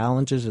through the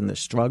challenges and the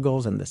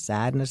struggles and the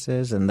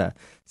sadnesses and the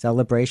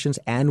celebrations,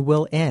 and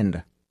will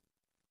end.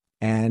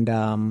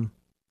 And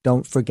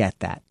don't forget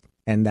that.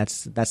 And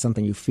that's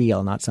something you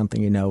feel, not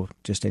something you know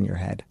just in your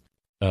head.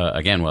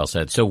 Again, well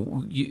said.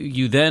 So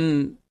you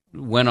then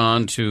went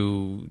on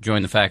to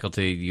join the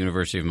faculty at the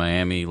University of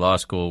Miami Law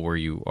School, where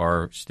you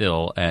are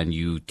still, and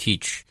you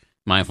teach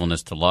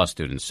mindfulness to law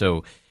students.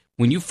 So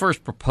when you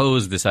first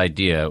proposed this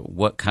idea,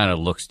 what kind of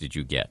looks did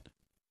you get?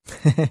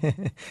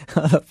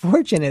 The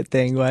fortunate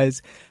thing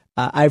was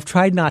I've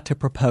tried not to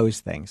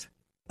propose things.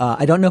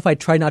 I don't know if I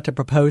try not to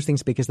propose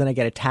things because then I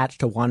get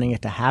attached to wanting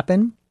it to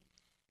happen,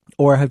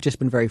 or have just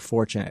been very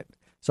fortunate.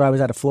 So I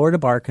was at a Florida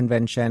bar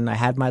convention. I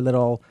had my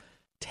little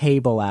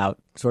table out,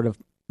 sort of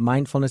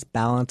mindfulness,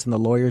 balance, and the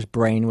lawyer's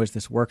brain was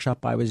this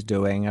workshop I was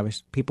doing.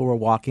 People were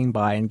walking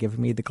by and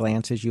giving me the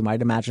glances you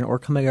might imagine, or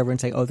coming over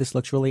and saying, oh, this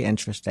looks really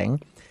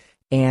interesting.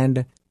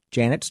 And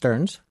Janet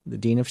Stearns, the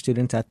dean of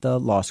students at the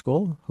law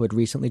school, who had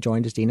recently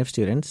joined as dean of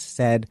students,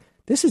 said,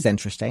 this is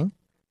interesting.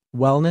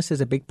 Wellness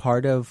is a big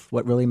part of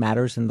what really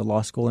matters in the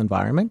law school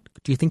environment.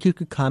 Do you think you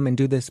could come and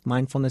do this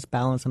mindfulness,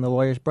 balance, and the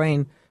lawyer's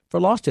brain for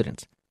law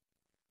students?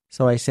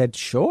 So I said,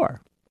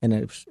 sure.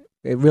 And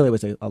it really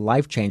was a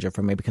life changer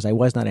for me because I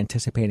was not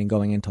anticipating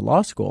going into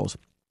law schools.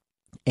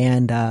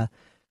 And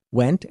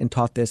went and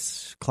taught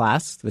this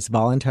class, this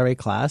voluntary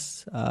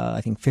class.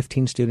 I think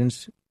 15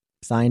 students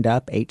signed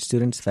up, 8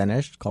 students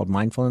finished, called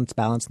Mindfulness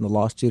Balance in the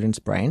Law Student's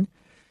Brain.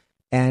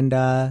 And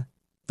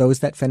those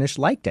that finished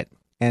liked it.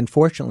 And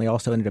fortunately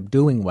also ended up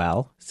doing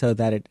well, so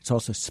that it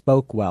also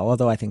spoke well,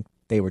 although I think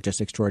they were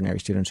just extraordinary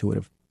students who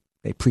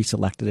they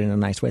pre-selected it in a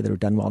nice way. They were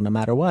done well no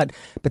matter what.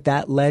 But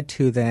that led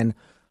to then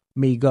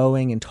me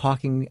going and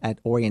talking at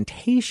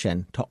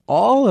orientation to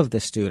all of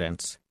the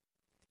students.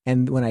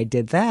 And when I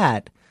did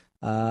that,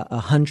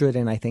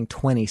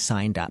 120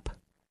 signed up.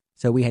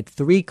 So we had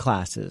 3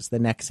 classes the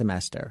next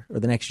semester, or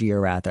the next year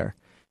rather.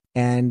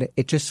 And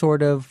it just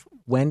sort of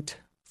went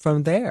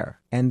from there.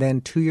 And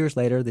then 2 years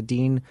later,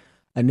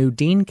 a new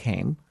dean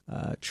came,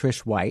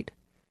 Trish White,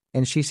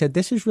 and she said,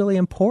 this is really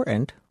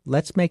important.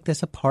 Let's make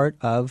this a part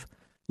of,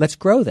 let's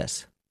grow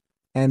this.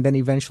 And then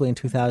eventually in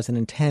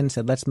 2010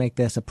 said, let's make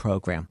this a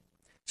program.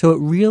 So it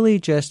really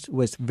just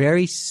was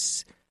very...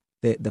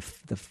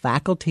 The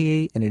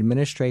faculty and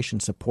administration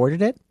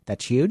supported it.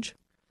 That's huge.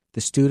 The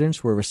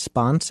students were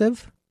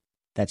responsive.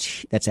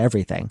 That's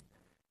everything.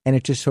 And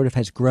it just sort of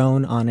has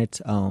grown on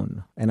its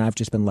own. And I've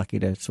just been lucky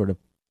to sort of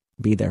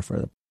be there for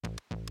them.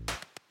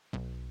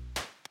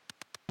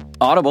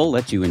 Audible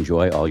lets you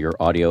enjoy all your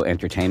audio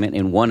entertainment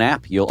in one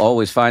app. You'll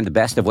always find the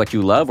best of what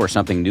you love or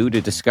something new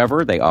to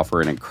discover. They offer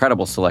an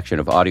incredible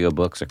selection of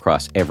audiobooks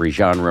across every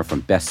genre,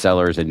 from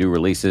bestsellers and new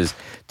releases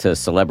to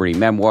celebrity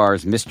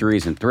memoirs,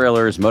 mysteries and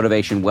thrillers,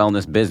 motivation,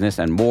 wellness, business,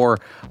 and more.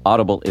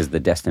 Audible is the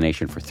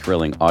destination for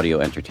thrilling audio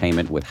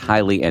entertainment with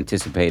highly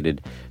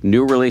anticipated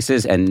new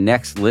releases and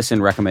next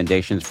listen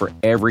recommendations for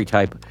every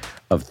type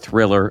of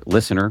thriller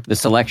listener. The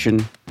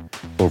selection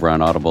over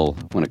on Audible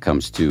when it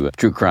comes to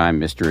true crime,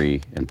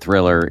 mystery, and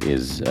thriller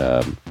is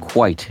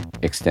quite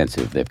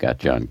extensive. They've got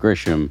John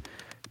Grisham,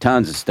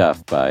 tons of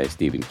stuff by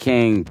Stephen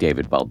King,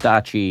 David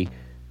Baldacci.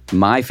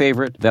 My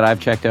favorite that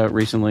I've checked out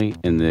recently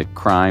in the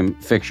crime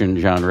fiction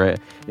genre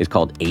is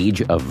called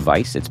Age of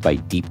Vice. It's by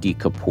Deepti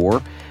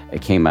Kapoor.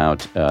 It came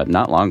out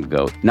not long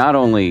ago. Not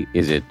only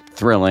is it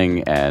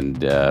thrilling and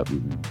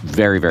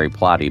very, very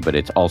plotty, but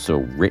it's also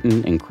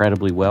written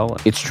incredibly well.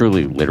 It's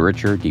truly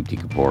literature. Deepti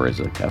Kapoor is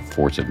a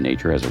force of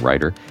nature as a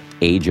writer.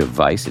 Age of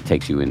Vice, it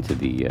takes you into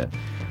the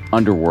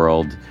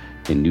underworld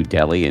in New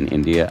Delhi in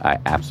India. I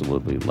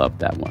absolutely loved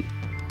that one.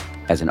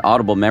 As an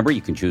Audible member,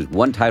 you can choose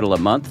one title a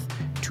month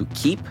to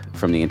keep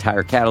from the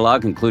entire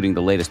catalog, including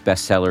the latest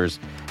bestsellers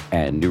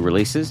and new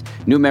releases.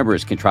 New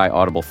members can try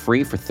Audible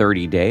free for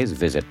 30 days.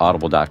 Visit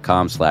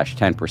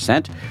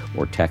audible.com/10%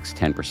 or text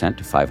 10%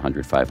 to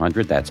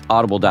 500-500. That's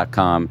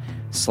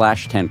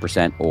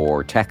audible.com/10%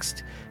 or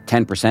text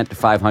 10% to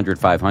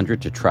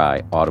 500-500 to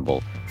try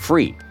Audible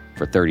free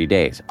for 30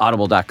 days.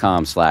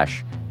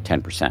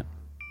 Audible.com/10%.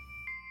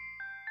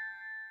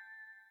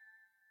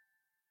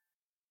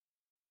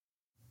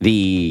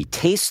 The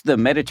Taste the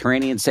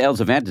Mediterranean sales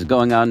event is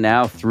going on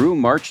now through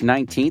March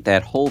 19th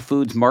at Whole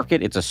Foods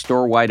Market. It's a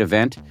store-wide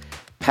event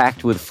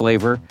packed with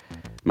flavor.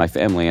 My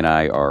family and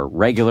I are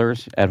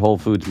regulars at Whole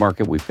Foods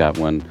Market. We've got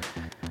one,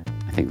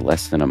 I think,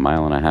 less than a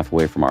mile and a half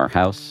away from our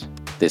house.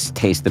 This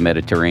Taste the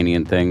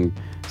Mediterranean thing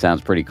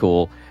sounds pretty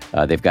cool.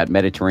 They've got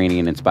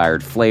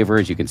Mediterranean-inspired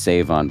flavors. You can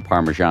save on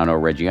Parmigiano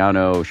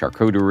Reggiano,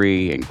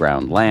 charcuterie, and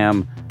ground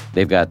lamb.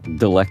 They've got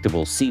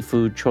delectable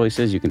seafood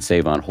choices. You can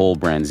save on whole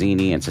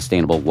branzini and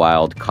sustainable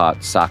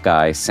wild-caught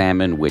sockeye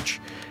salmon, which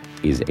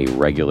is a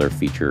regular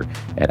feature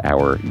at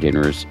our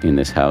dinners in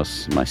this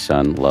house. My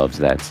son loves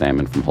that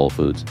salmon from Whole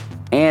Foods.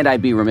 And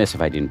I'd be remiss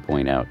if I didn't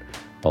point out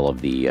all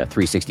of the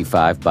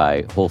 365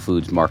 by Whole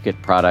Foods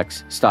Market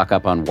products. Stock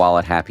up on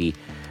wallet-happy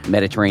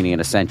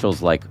Mediterranean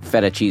essentials like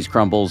feta cheese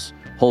crumbles,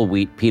 whole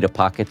wheat pita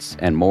pockets,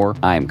 and more.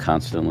 I am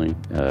constantly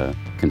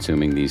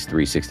consuming these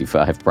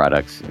 365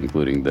 products,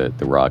 including the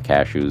raw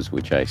cashews,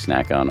 which I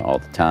snack on all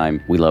the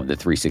time. We love the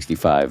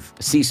 365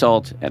 sea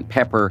salt and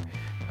pepper.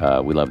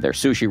 We love their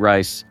sushi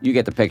rice. You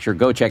get the picture.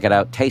 Go check it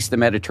out. Taste the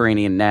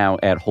Mediterranean now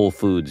at Whole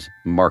Foods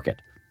Market.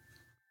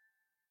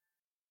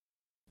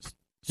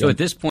 So at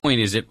this point,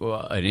 is it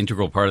an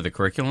integral part of the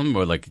curriculum,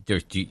 or like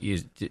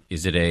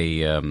is it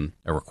a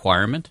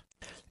requirement?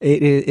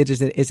 It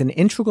is an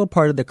integral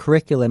part of the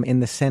curriculum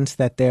in the sense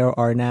that there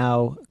are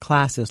now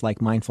classes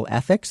like mindful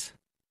ethics,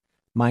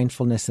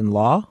 mindfulness in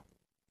law,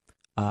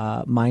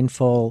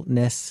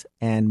 mindfulness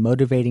and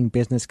motivating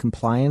business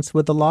compliance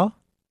with the law,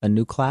 a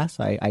new class.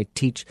 I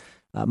teach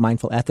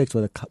mindful ethics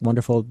with a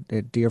wonderful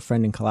dear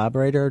friend and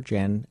collaborator,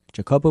 Jan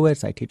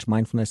Jakobowitz. I teach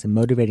mindfulness and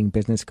motivating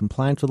business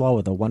compliance with law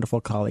with a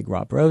wonderful colleague,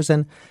 Rob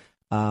Rosen.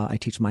 I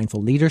teach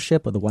mindful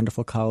leadership with a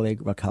wonderful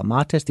colleague, Raquel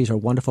Matis. These are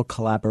wonderful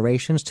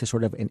collaborations to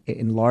sort of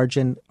enlarge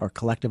our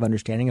collective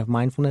understanding of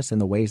mindfulness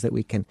and the ways that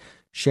we can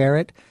share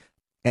it.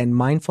 And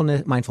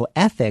mindful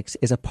ethics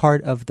is a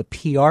part of the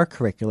PR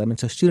curriculum. And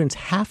so students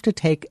have to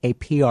take a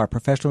PR,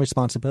 professional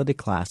responsibility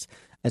class.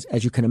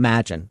 As you can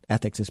imagine,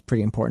 ethics is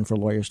pretty important for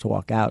lawyers to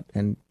walk out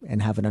and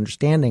have an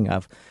understanding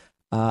of.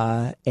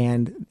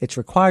 and it's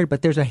required,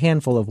 but there's a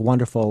handful of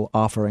wonderful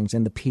offerings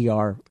in the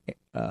PR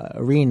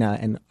arena,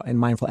 and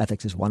mindful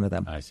ethics is one of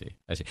them. I see.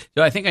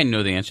 So I think I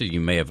know the answer.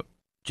 You may have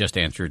just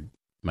answered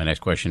my next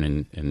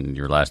question in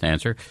your last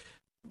answer.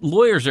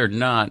 Lawyers are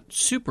not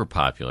super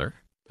popular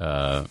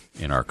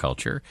in our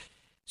culture,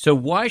 so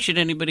why should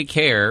anybody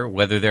care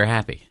whether they're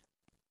happy?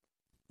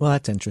 Well,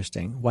 that's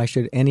interesting. Why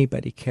should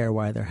anybody care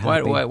why they're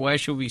happy? Why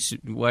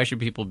should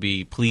people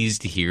be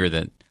pleased to hear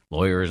that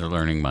lawyers are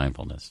learning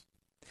mindfulness?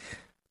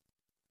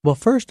 Well,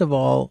 first of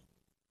all,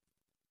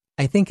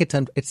 I think it's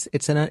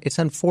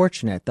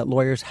unfortunate that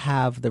lawyers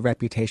have the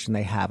reputation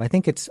they have. I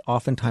think it's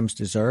oftentimes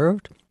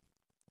deserved,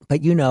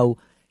 but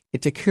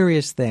it's a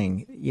curious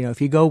thing.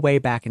 If you go way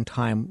back in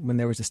time when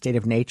there was a state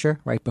of nature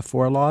right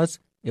before laws,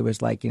 it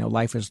was like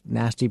life is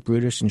nasty,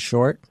 brutish, and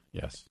short.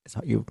 Yes.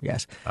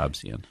 Yes.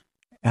 Hobbesian.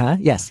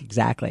 Yes,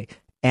 exactly.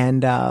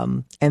 And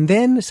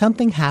then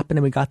something happened,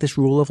 and we got this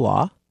rule of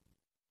law,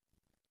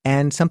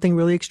 and something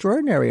really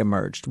extraordinary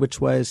emerged, which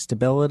was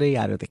stability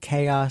out of the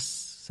chaos,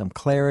 some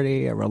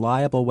clarity, a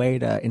reliable way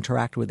to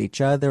interact with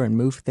each other and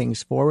move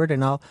things forward.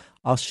 And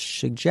I'll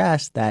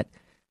suggest that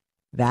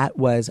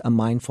was a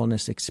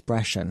mindfulness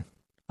expression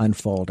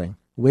unfolding,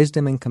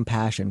 wisdom and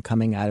compassion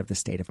coming out of the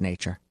state of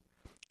nature.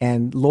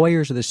 And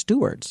lawyers are the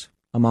stewards,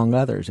 among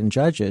others, and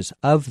judges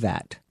of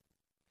that.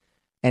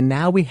 And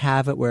now we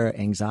have it where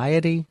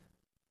anxiety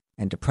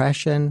and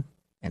depression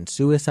and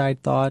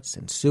suicide thoughts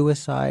and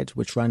suicides,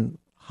 which run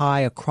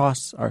high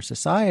across our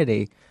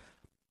society,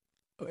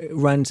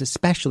 runs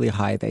especially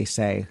high, they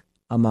say,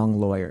 among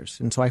lawyers.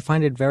 And so I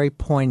find it very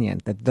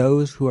poignant that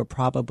those who are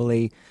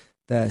probably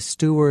the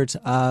stewards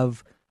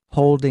of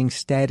holding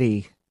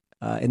steady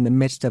in the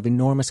midst of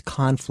enormous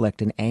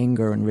conflict and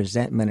anger and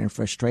resentment and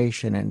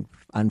frustration and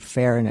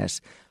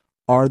unfairness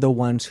are the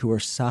ones who are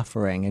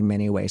suffering in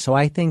many ways. So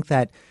I think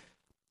that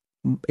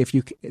I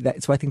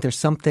think there's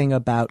something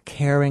about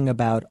caring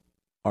about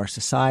our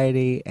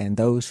society and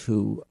those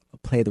who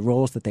play the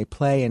roles that they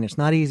play, and it's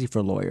not easy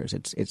for lawyers.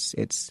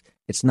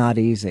 It's not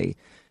easy,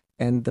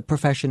 and the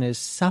profession is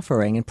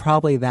suffering, and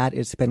probably that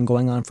has been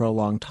going on for a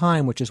long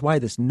time, which is why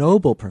this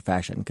noble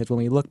profession. Because when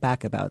we look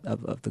back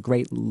of the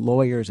great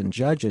lawyers and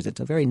judges, it's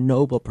a very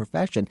noble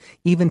profession,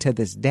 even to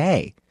this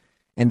day.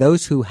 And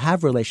those who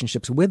have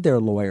relationships with their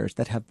lawyers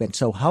that have been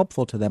so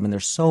helpful to them, and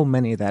there's so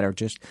many that are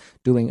just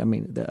doing,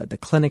 the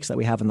clinics that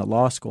we have in the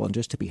law school, and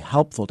just to be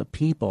helpful to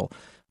people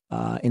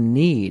in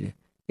need,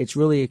 it's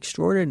really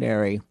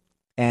extraordinary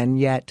and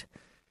yet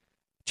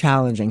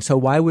challenging. So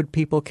why would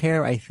people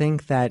care? I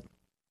think that...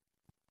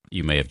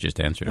 You may have just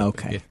answered it.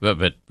 Okay.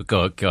 But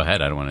go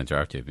ahead. I don't want to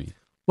interrupt you.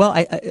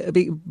 Well,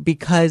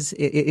 because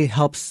it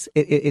helps.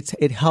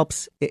 It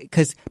helps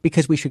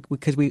because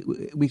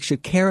we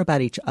should care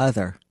about each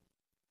other.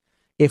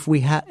 If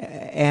we have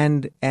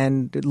and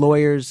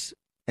lawyers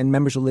and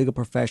members of the legal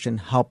profession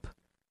help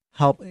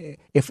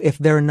if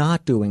they're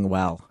not doing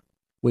well,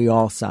 we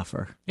all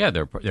suffer. Yeah,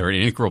 they're an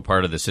integral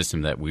part of the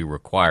system that we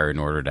require in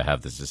order to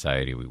have the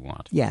society we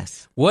want.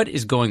 Yes. What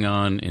is going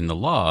on in the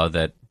law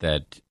that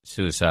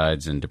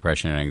suicides and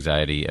depression and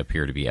anxiety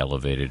appear to be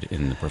elevated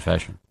in the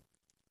profession?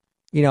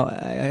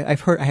 I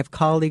have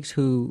colleagues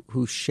who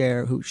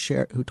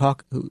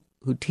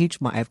teach.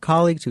 I have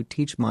colleagues who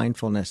teach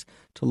mindfulness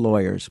to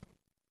lawyers.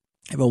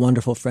 I have a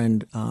wonderful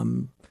friend,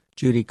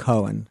 Judy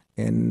Cohen,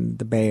 in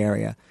the Bay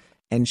Area,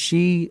 and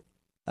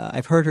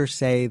I've heard her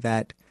say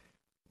that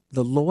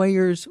the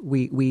lawyers,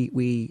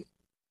 we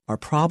are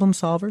problem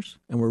solvers,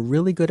 and we're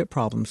really good at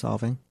problem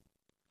solving.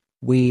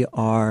 We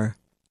are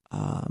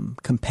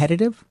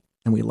competitive,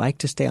 and we like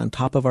to stay on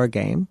top of our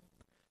game,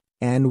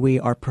 and we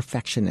are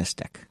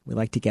perfectionistic. We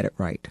like to get it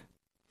right.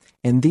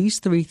 And these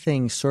three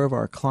things serve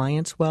our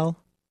clients well,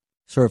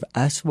 serve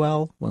us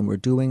well when we're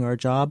doing our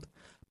job.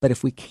 But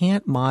if we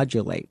can't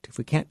modulate, if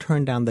we can't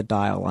turn down the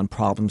dial on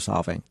problem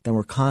solving, then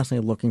we're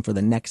constantly looking for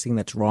the next thing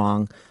that's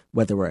wrong,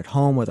 whether we're at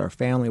home with our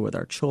family, with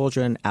our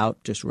children,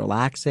 out just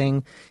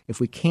relaxing.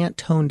 If we can't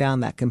tone down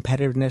that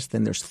competitiveness,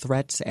 then there's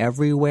threats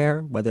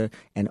everywhere,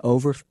 and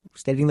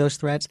overstating those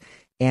threats.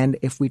 And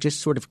if we just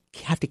sort of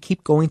have to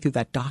keep going through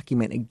that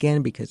document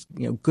again because,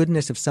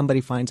 goodness, if somebody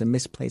finds a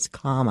misplaced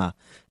comma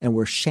and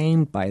we're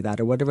shamed by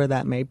that or whatever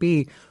that may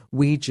be,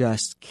 we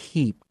just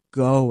keep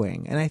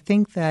going. And I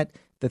think that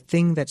the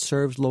thing that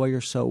serves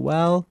lawyers so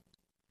well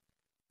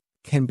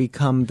can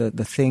become the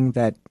thing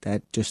that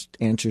just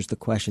answers the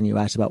question you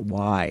asked about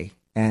why.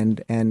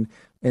 And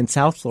in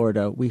South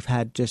Florida, we've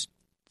had just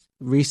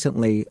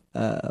recently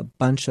a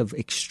bunch of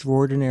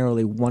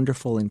extraordinarily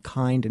wonderful and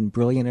kind and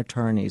brilliant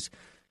attorneys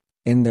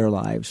in their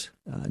lives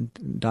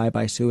die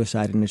by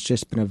suicide. And it's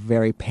just been a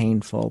very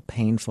painful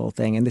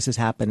thing. And this is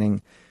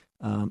happening,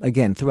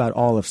 again, throughout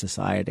all of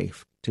society,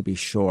 to be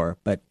sure,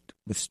 but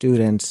with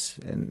students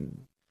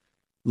and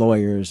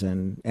lawyers,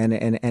 and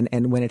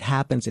when it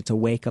happens, it's a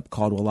wake-up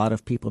call to a lot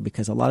of people,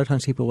 because a lot of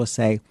times people will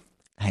say,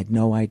 I had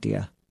no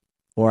idea,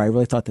 or I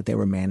really thought that they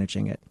were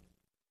managing it.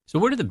 So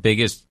what are the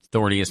biggest,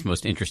 thorniest,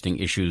 most interesting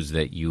issues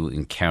that you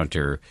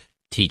encounter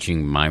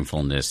teaching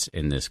mindfulness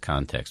in this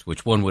context,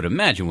 which one would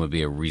imagine would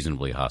be a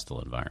reasonably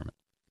hostile environment?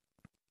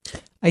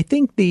 I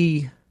think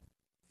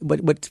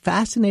what's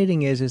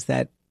fascinating is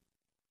that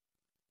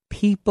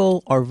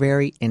people are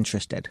very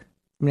interested.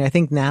 I mean, I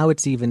think now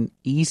it's even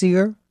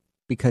easier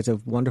because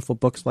of wonderful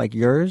books like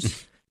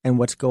yours and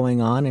what's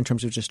going on in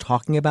terms of just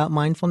talking about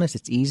mindfulness.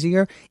 It's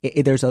easier.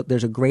 There's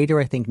a greater,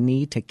 I think,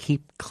 need to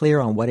keep clear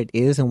on what it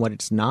is and what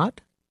it's not,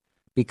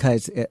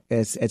 because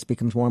as it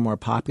becomes more and more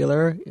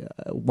popular,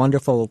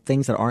 wonderful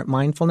things that aren't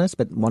mindfulness,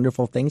 but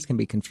wonderful things can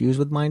be confused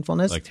with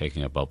mindfulness. Like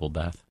taking a bubble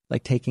bath?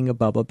 Like taking a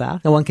bubble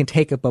bath. Now, one can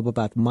take a bubble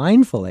bath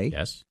mindfully.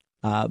 Yes.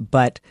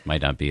 But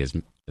might not be as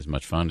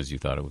much fun as you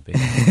thought it would be.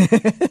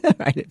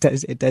 Right, it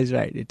does.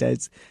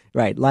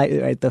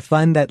 Right. The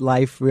fun that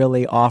life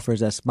really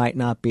offers us might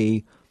not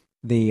be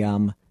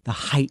the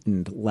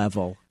heightened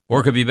level. Or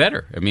it could be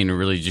better. I mean, we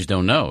really just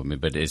don't know. I mean,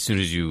 but as soon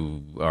as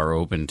you are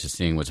open to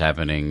seeing what's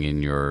happening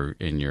in your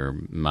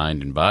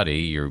mind and body,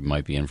 you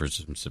might be in for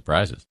some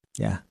surprises.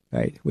 Yeah,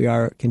 right. We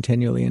are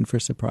continually in for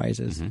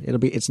surprises.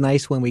 Mm-hmm. It's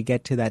nice when we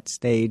get to that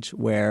stage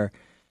where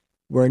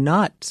we're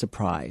not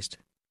surprised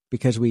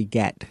because we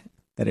get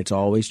that it's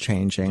always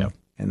changing. Yep.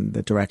 And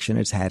the direction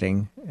it's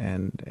heading,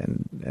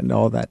 and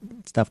all that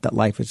stuff that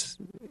life is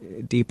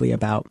deeply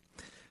about.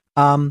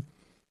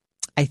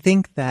 I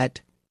think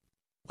that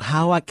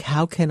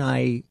how can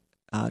I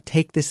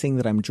take this thing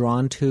that I'm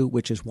drawn to,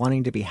 which is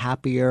wanting to be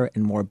happier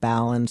and more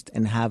balanced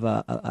and have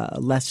a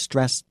less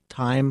stressed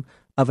time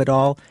of it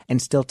all,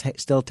 and still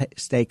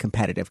stay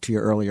competitive, to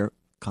your earlier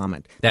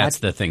comment. That's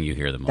the thing you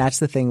hear the most. That's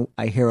the thing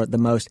I hear the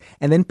most.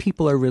 And then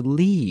people are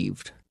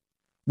relieved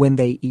when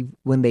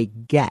they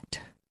get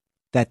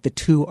that the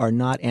two are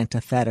not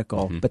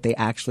antithetical, but they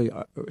actually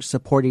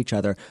support each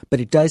other.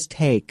 But it does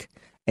take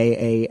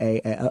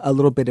a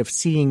little bit of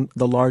seeing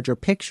the larger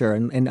picture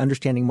and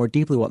understanding more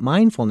deeply what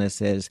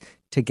mindfulness is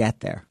to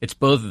get there. It's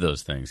both of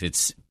those things.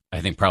 It's,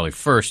 I think, probably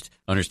first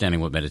understanding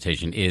what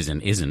meditation is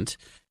and isn't.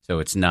 So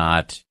it's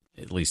not,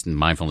 at least in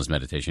mindfulness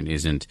meditation,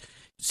 isn't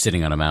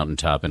sitting on a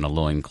mountaintop in a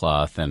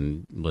loincloth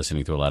and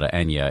listening to a lot of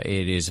Enya.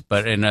 It is,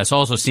 and it's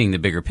also seeing the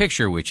bigger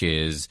picture, which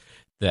is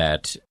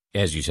that,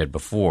 as you said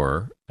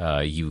before,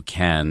 you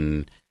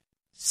can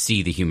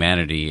see the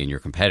humanity in your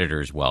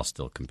competitors while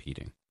still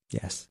competing.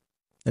 Yes,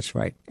 that's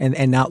right.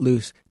 And not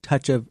lose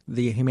touch of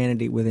the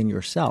humanity within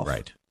yourself.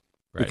 Right.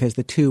 Because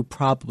the two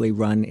probably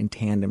run in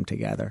tandem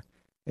together.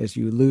 As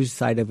you lose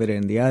sight of it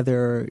in the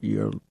other,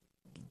 you're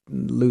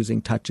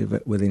losing touch of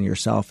it within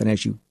yourself. And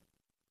as you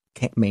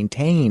can't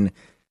maintain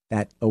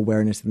that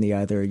awareness in the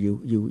other,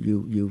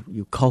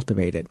 you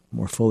cultivate it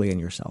more fully in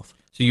yourself.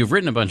 So you've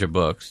written a bunch of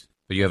books,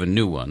 but you have a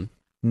new one.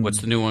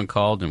 What's the new one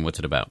called, and what's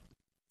it about?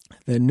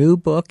 The new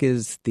book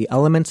is The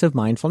Elements of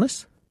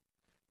Mindfulness,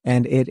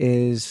 and it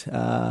is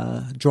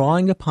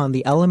drawing upon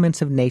the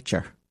elements of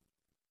nature,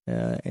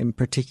 in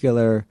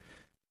particular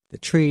the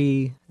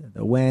tree,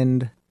 the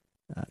wind,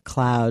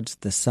 clouds,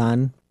 the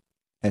sun,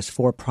 as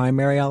 4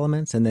 primary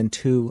elements, and then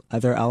 2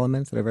 other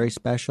elements that are very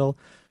special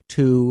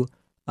to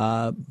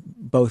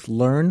both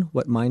learn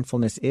what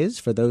mindfulness is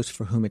for those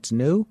for whom it's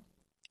new,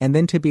 and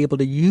then to be able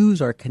to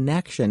use our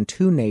connection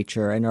to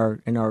nature and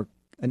our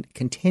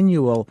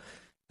continual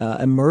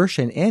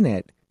immersion in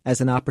it as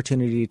an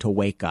opportunity to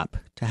wake up,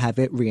 to have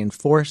it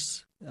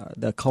reinforce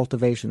the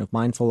cultivation of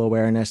mindful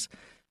awareness,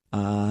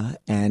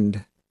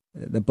 and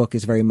the book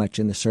is very much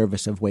in the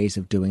service of ways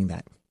of doing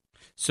that.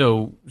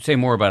 So say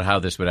more about how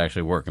this would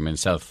actually work. I mean,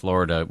 South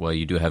Florida, well,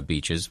 you do have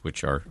beaches,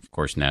 which are, of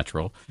course,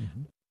 natural.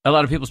 Mm-hmm. A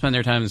lot of people spend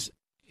their times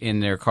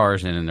in their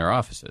cars and in their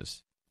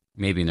offices,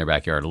 maybe in their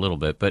backyard a little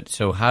bit. But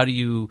so how do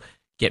you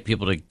get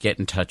people to get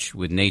in touch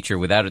with nature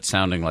without it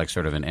sounding like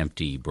sort of an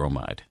empty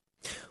bromide?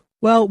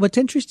 Well, what's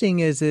interesting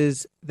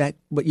is that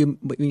when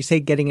you say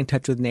getting in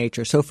touch with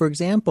nature. So, for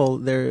example,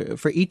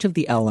 for each of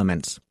the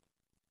elements,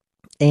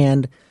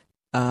 and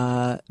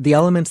the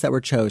elements that were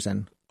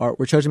chosen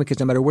because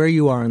no matter where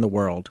you are in the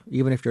world,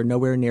 even if you're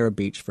nowhere near a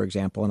beach, for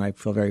example, and I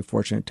feel very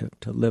fortunate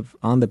to live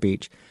on the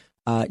beach,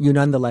 you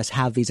nonetheless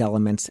have these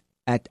elements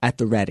at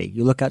the ready.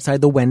 You look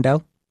outside the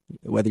window,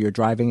 whether you're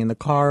driving in the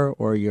car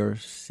or you're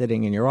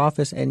sitting in your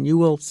office, and you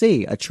will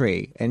see a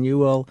tree, and you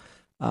will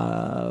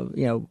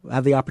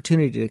have the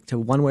opportunity to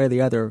one way or the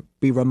other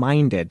be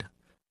reminded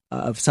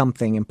of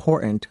something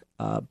important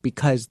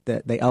because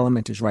the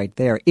element is right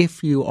there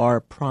if you are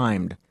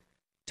primed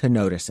to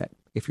notice it.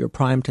 If you're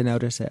primed to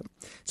notice it.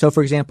 So,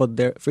 for example,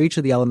 for each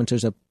of the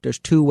elements, there's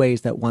 2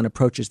 ways that one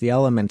approaches the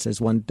elements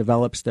as one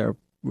develops their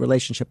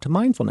relationship to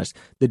mindfulness: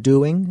 the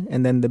doing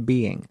and then the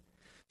being.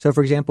 So,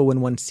 for example, when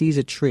one sees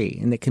a tree,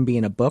 and it can be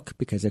in a book,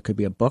 because it could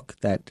be a book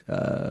that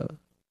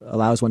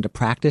allows one to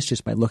practice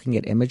just by looking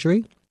at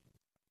imagery.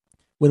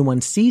 When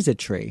one sees a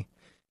tree,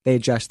 they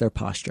adjust their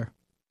posture.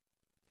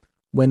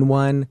 When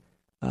one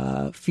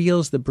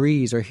feels the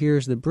breeze or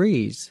hears the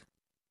breeze,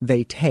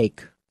 they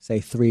take, say,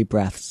 3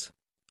 breaths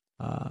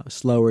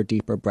slower,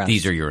 deeper breaths.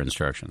 These are your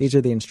instructions. These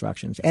are the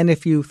instructions. And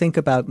if you think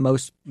about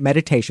most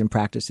meditation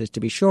practices, to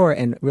be sure,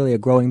 and really a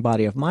growing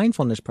body of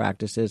mindfulness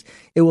practices,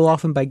 it will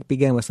often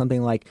begin with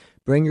something like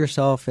bring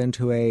yourself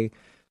into a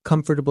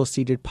comfortable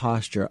seated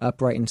posture,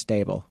 upright and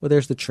stable. Well,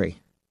 there's the tree.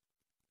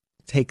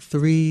 Take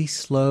 3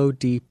 slow,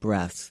 deep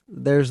breaths.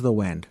 There's the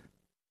wind.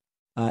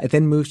 It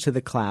then moves to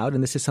the cloud,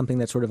 and this is something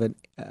that's sort of a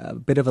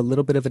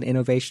little bit of an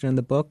innovation in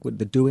the book with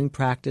the doing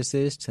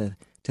practices to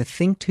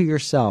think to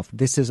yourself,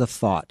 this is a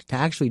thought, to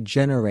actually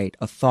generate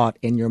a thought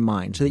in your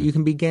mind so that you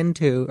can begin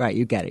to, right,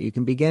 you get it, you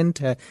can begin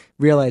to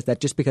realize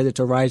that just because it's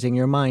arising in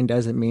your mind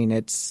doesn't mean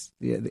it's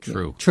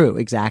true. True,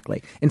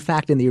 exactly. In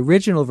fact, in the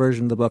original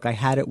version of the book, I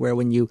had it where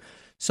when you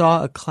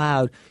saw a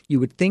cloud, you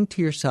would think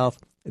to yourself,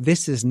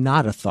 this is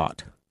not a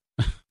thought.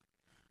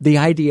 The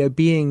idea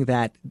being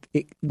that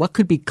what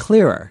could be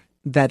clearer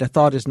that a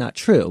thought is not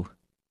true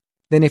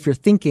than if you're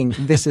thinking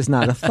this is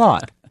not a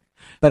thought.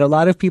 But a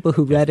lot of people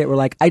who read it were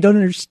like, I don't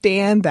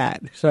understand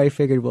that. So I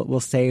figured we'll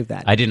save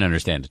that. I didn't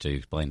understand it until you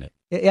explained it.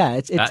 Yeah,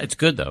 it's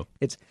good, though.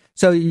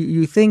 So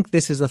you think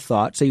this is a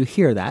thought, so you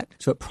hear that.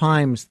 So it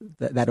primes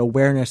that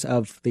awareness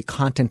of the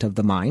content of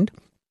the mind.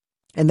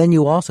 And then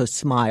you also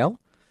smile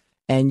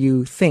and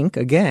you think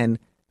again,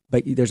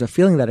 but there's a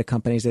feeling that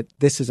accompanies it.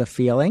 This is a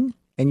feeling.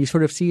 And you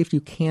sort of see if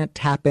you can't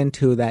tap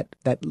into that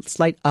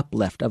slight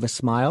uplift of a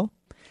smile.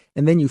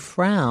 And then you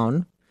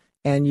frown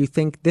and you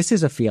think this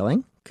is a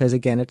feeling, because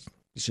again, it's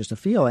just a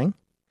feeling.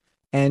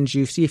 And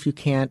you see if you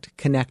can't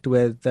connect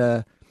with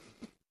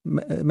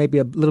maybe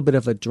a little bit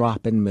of a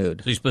drop in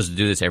mood. So you're supposed to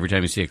do this every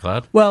time you see a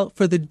cloud? Well,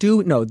 for the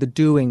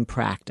doing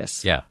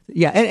practice. Yeah.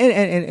 Yeah.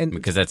 And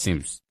because that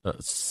seems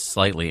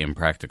slightly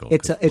impractical.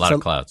 It's a lot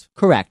of clouds.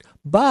 Correct.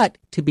 But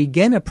to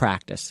begin a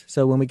practice,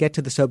 so when we get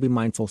to the So Be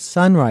Mindful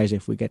Sunrise,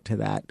 if we get to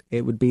that,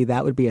 that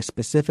would be a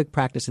specific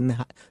practice.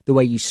 And the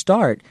way you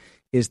start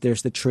is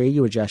there's the tree,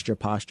 you adjust your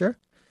posture.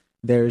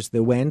 There's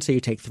the wind, so you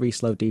take 3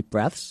 slow, deep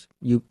breaths.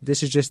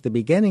 This is just the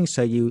beginning,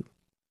 so you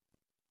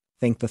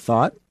think the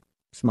thought,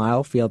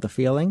 smile, feel the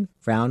feeling,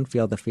 frown,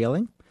 feel the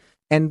feeling.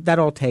 And that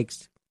all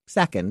takes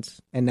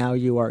seconds. And now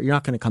you're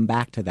not going to come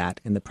back to that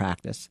in the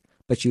practice,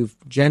 but you've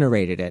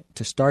generated it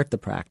to start the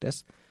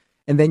practice.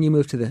 And then you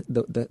move to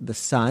the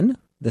sun.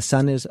 The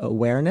sun is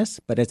awareness,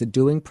 but as a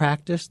doing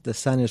practice, the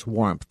sun is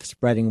warmth,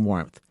 spreading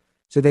warmth.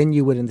 So then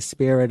you would, in the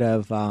spirit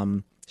of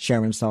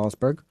Sharon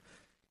Salzberg,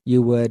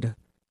 you would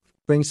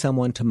bring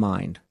someone to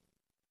mind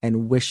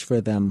and wish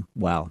for them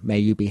well. May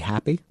you be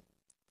happy.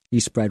 You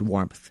spread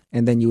warmth,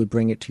 and then you would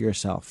bring it to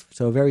yourself.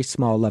 So a very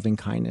small loving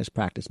kindness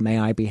practice. May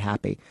I be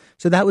happy.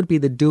 So that would be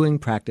the doing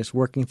practice,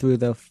 working through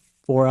the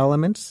 4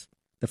 elements,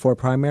 the 4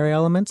 primary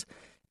elements,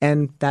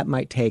 and that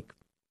might take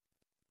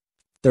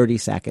 30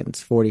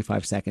 seconds,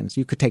 45 seconds.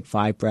 You could take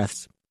 5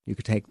 breaths. You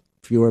could take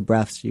fewer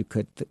breaths. You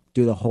could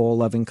do the whole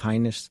loving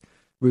kindness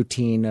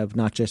routine of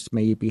not just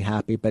may you be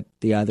happy, but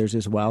the others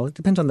as well. It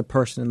depends on the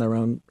person and their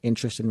own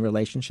interest and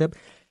relationship.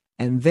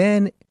 And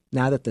then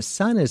now that the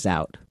sun is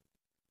out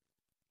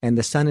and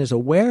the sun is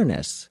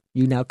awareness,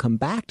 you now come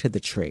back to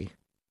the tree.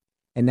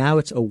 And now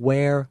it's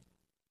aware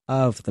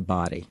of the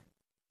body.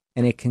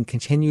 And it can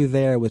continue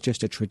there with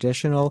just a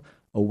traditional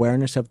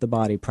awareness of the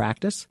body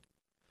practice.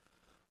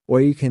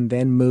 Or you can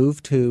then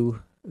move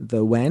to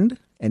the wind,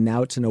 and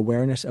now it's an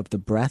awareness of the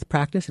breath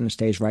practice, and it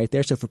stays right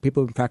there. So for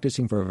people who've been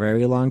practicing for a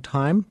very long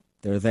time,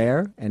 they're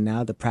there, and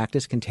now the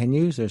practice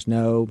continues. There's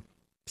no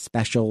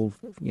special,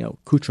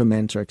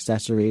 accoutrements or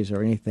accessories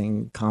or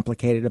anything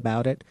complicated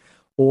about it.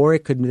 Or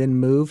it could then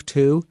move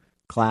to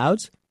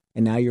clouds,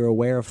 and now you're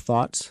aware of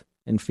thoughts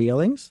and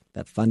feelings,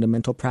 that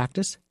fundamental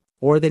practice.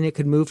 Or then it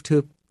could move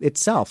to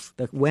itself,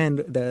 the wind,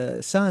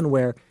 the sun,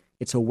 where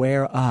it's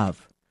aware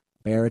of,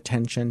 bare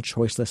attention,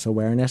 choiceless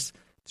awareness,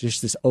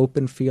 just this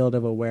open field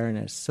of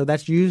awareness. So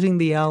that's using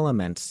the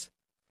elements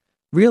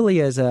really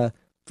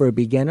for a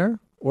beginner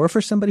or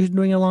for somebody who's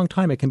doing it a long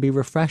time. It can be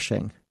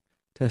refreshing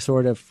to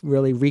sort of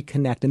really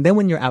reconnect. And then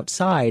when you're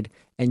outside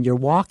and you're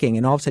walking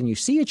and all of a sudden you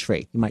see a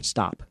tree, you might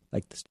stop.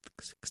 Like the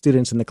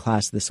students in the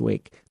class this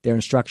week, their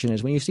instruction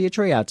is when you see a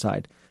tree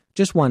outside,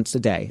 just once a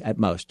day at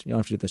most, you don't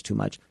have to do this too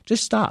much,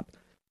 just stop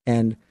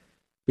and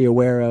be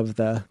aware of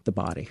the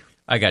body.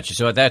 I got you.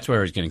 So that's where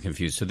I was getting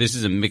confused. So this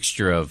is a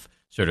mixture of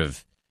sort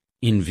of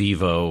in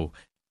vivo,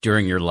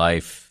 during your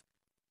life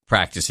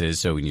practices.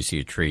 So when you see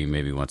a tree,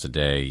 maybe once a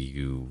day,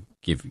 you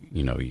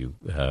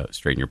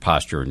straighten your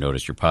posture or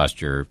notice your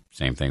posture.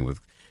 Same thing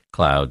with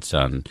cloud,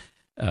 sun,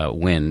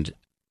 wind.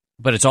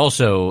 But it's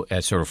also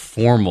a sort of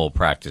formal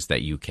practice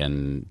that you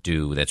can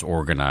do that's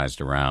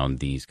organized around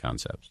these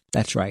concepts.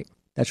 That's right.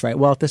 That's right.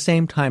 Well, at the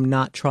same time,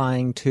 not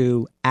trying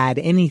to add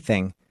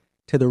anything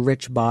to the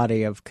rich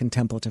body of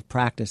contemplative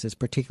practices,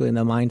 particularly in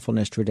the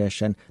mindfulness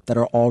tradition, that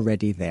are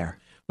already there.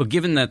 Well,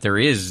 given that there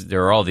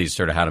are all these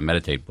sort of how to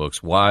meditate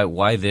books,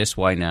 why this?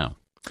 Why now?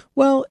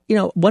 Well,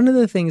 one of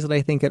the things that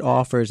I think it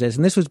offers is,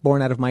 and this was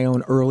born out of my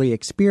own early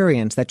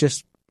experience that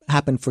just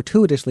happened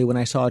fortuitously when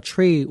I saw a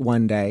tree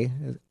one day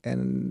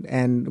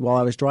and while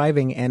I was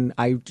driving, and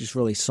I just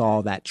really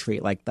saw that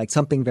tree, like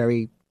something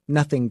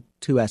nothing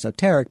too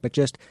esoteric, but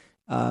just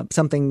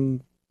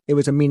something. It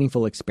was a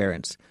meaningful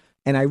experience.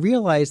 And I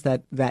realized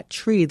that that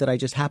tree that I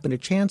just happened to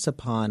chance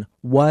upon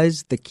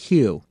was the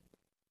cue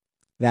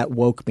that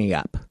woke me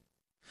up.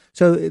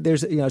 So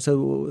there's,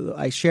 so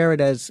I share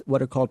it as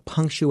what are called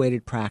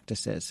punctuated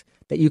practices,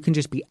 that you can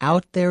just be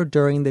out there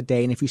during the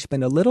day. And if you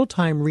spend a little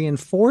time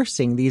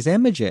reinforcing these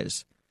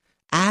images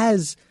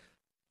as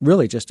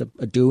really just a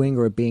doing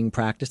or a being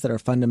practice that are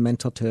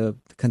fundamental to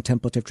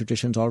contemplative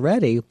traditions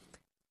already,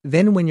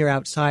 then when you're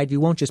outside,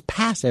 you won't just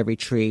pass every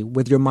tree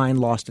with your mind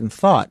lost in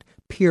thought.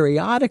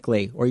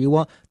 Periodically, or you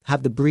won't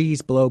have the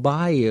breeze blow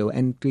by you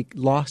and be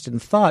lost in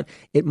thought.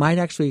 It might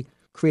actually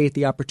create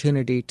the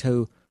opportunity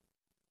to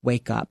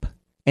wake up.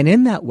 And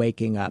in that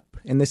waking up,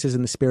 and this is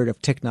in the spirit of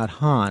Thich Nhat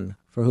Hanh,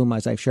 for whom,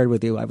 as I've shared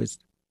with you, I was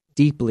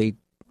deeply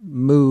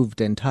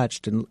moved and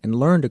touched and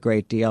learned a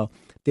great deal,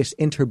 this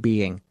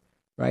interbeing,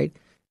 right?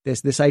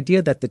 This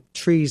idea that the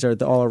trees are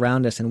all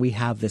around us and we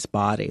have this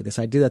body, this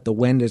idea that the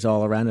wind is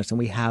all around us and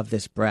we have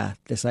this breath,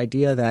 this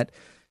idea that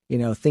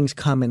things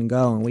come and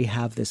go and we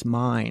have this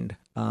mind.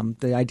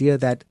 The idea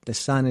that the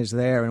sun is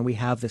there and we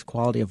have this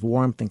quality of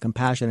warmth and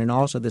compassion and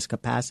also this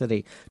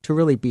capacity to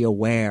really be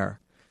aware.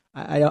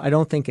 I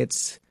don't think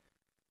it's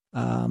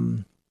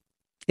I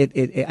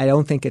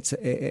don't think it's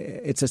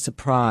a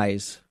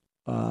surprise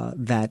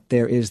that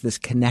there is this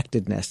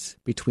connectedness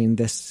between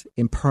this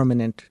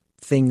impermanent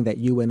thing that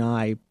you and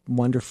I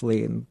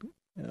wonderfully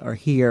are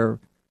here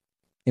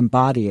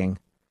embodying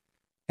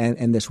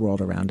and this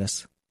world around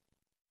us.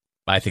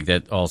 I think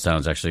that all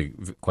sounds actually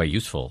quite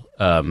useful.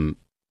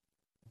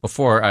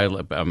 Before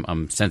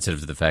I'm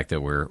sensitive to the fact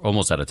that we're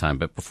almost out of time,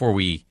 but before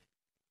we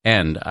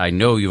end, I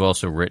know you've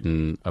also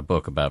written a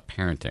book about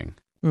parenting.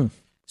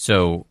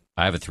 So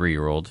I have a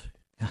 3-year-old.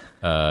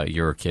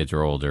 Your kids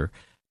are older.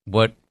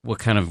 What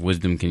kind of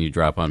wisdom can you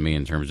drop on me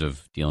in terms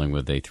of dealing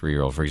with a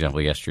 3-year-old? For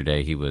example,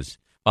 yesterday he was.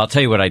 I'll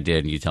tell you what I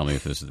did, and you tell me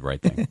if this is the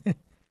right thing.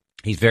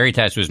 He's very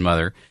attached to his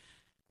mother,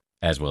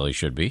 as well he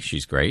should be.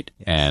 She's great,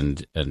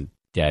 and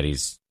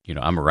Daddy's.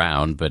 I'm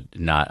around, but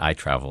not. I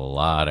travel a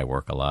lot. I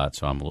work a lot,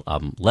 so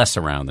I'm less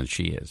around than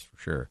she is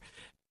for sure.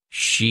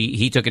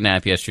 He took a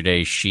nap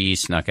yesterday. She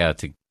snuck out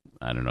to,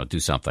 I don't know, do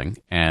something,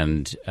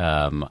 and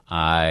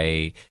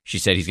she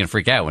said he's going to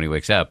freak out when he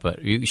wakes up. But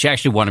she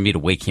actually wanted me to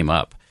wake him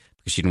up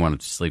because she didn't want him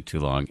to sleep too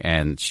long,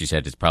 and she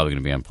said it's probably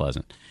going to be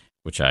unpleasant,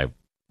 which I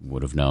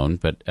would have known.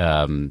 But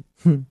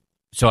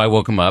so I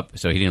woke him up.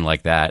 So he didn't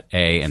like that.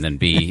 A, and then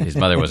B, his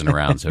mother wasn't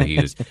around, so he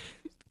was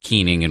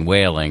keening and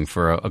wailing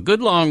for a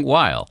good long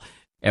while.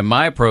 And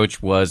my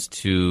approach was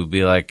to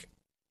be like,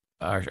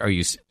 how are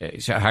you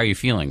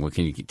feeling? What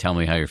can you tell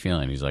me how you're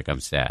feeling? He's like, I'm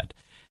sad.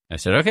 And I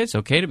said, okay, it's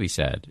okay to be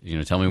sad.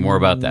 Tell me more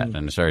about that.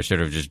 And so I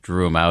sort of just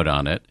drew him out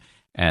on it,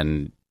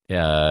 and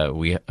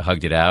we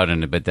hugged it out.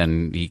 But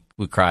then he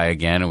would cry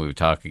again, and we would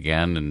talk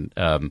again.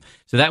 And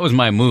so that was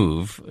my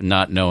move,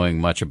 not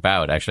knowing much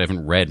about. Actually, I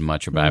haven't read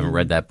much about. I haven't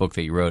read that book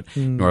that you wrote,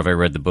 nor have I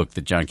read the book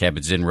that Jon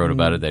Kabat-Zinn wrote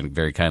about it that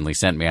very kindly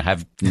sent me. I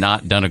have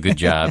not done a good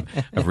job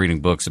of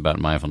reading books about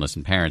mindfulness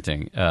and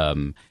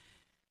parenting.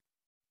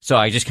 So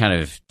I just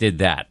kind of did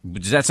that.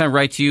 Does that sound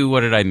right to you?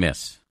 What did I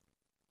miss?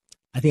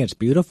 I think it's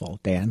beautiful,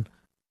 Dan.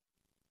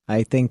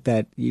 I think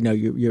that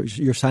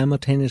you're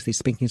simultaneously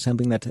speaking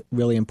something that's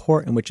really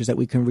important, which is that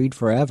we can read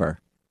forever,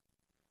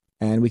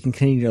 and we can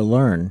continue to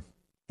learn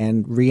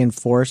and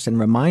reinforce and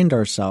remind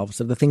ourselves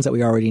of the things that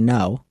we already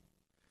know,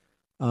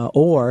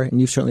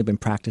 and you've certainly been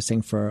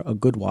practicing for a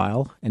good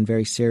while and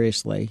very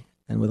seriously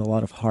and with a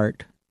lot of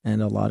heart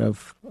and a lot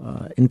of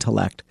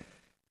intellect.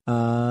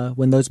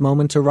 When those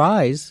moments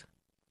arise,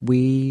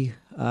 we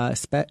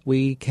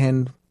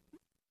can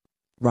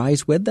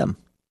rise with them.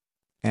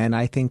 And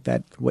I think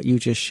that what you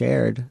just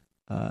shared,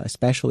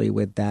 especially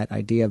with that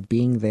idea of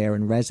being there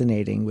and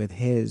resonating with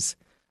his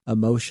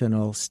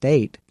emotional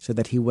state so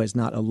that he was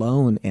not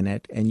alone in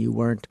it and you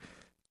weren't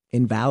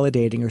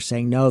invalidating or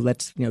saying, no,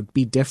 let's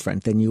be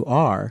different than you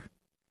are,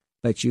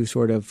 but you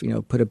sort of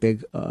put a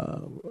big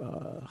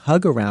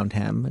hug around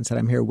him and said,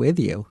 I'm here with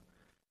you.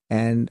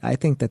 And I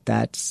think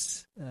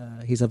that's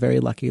he's a very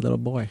lucky little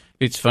boy.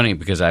 It's funny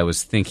because I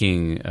was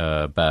thinking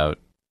about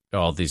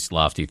all these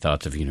lofty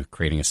thoughts of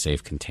creating a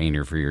safe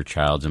container for your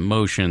child's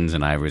emotions,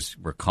 and I was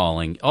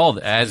recalling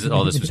as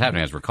all this was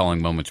happening, I was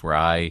recalling moments where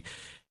I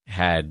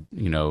had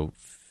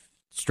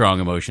strong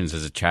emotions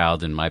as a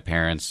child, and my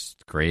parents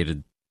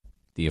created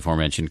the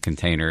aforementioned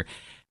container.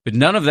 But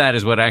none of that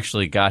is what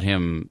actually got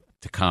him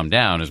to calm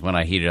down. Is when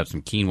I heated up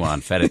some quinoa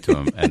and fed it to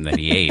him, and then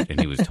he ate,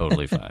 and he was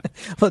totally fine.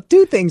 Well,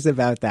 2 things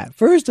about that.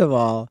 First of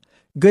all,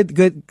 good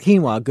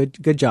quinoa,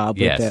 good job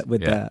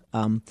with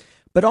the.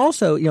 But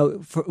also,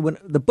 when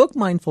the book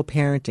Mindful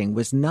Parenting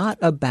was not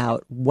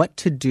about what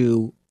to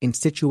do in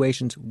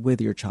situations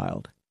with your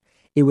child.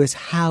 It was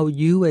how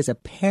you as a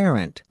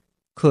parent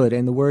could,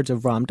 in the words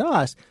of Ram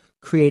Dass,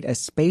 create a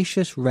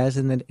spacious,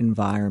 resonant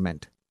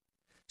environment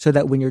so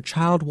that when your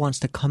child wants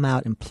to come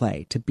out and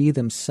play, to be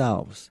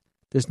themselves,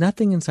 there's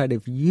nothing inside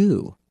of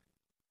you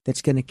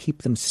that's going to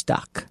keep them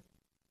stuck,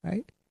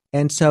 right?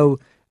 And so,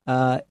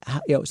 so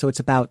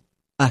it's about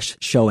us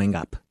showing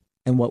up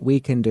and what we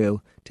can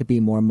do to be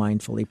more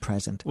mindfully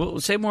present. Well,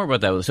 say more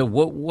about that. So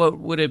what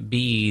would it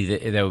be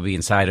that would be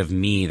inside of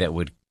me that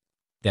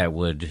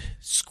would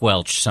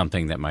squelch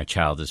something that my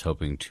child is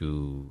hoping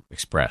to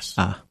express?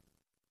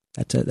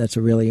 That's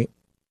a really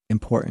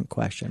important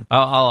question.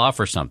 I'll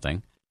offer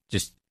something.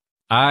 Just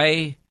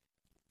I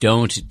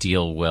don't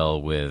deal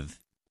well with,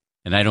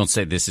 and I don't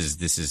say this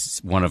is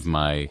one of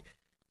the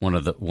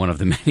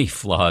many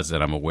flaws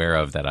that I'm aware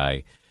of that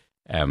I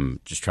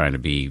am just trying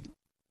to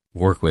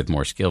work with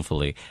more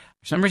skillfully.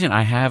 For some reason,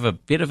 I have a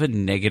bit of a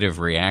negative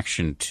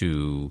reaction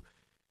to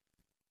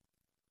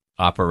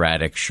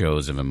operatic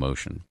shows of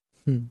emotion,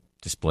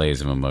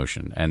 displays of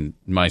emotion, and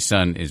my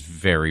son is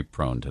very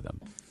prone to them.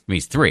 I mean,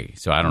 he's 3,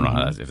 so I don't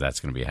know if that's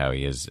going to be how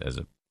he is as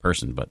a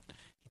person, but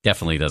he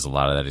definitely does a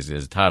lot of that as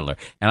a toddler.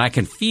 And I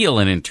can feel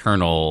an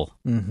internal,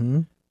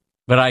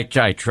 but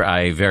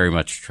I very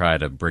much try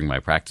to bring my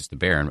practice to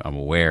bear, and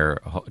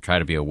try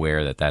to be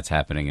aware that that's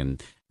happening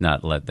and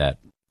not let that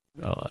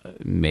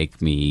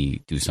make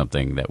me do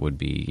something that would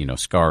be,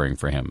 scarring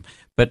for him.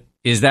 But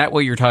is that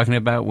what you're talking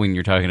about when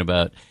you're talking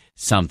about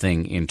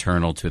something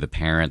internal to the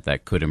parent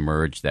that could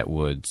emerge that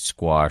would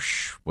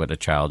squash what a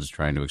child is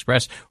trying to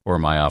express, or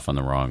am I off on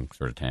the wrong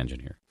sort of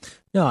tangent here?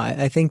 No,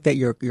 I think that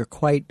you're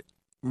quite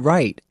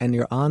right, and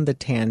you're on the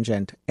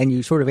tangent, and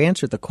you sort of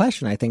answered the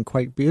question, I think,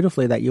 quite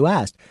beautifully that you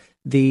asked.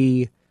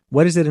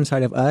 What is it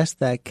inside of us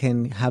that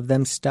can have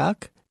them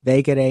stuck?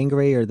 They get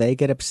angry or they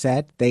get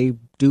upset. They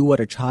do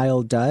what a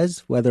child does,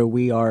 whether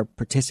we are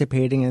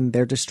participating in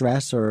their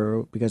distress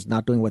or because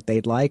not doing what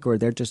they'd like, or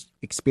they're just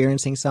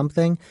experiencing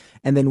something.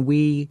 And then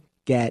we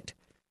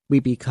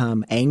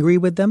become angry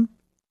with them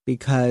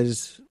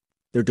because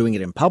they're doing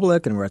it in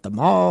public and we're at the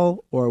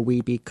mall, or we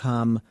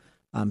become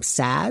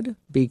sad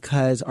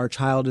because our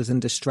child is in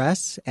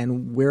distress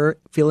and we're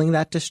feeling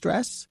that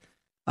distress,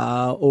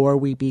 or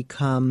we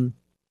become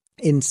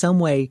in some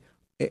way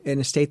in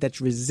a state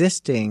that's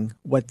resisting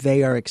what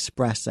they are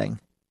expressing.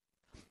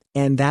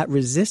 And that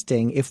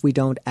resisting, if we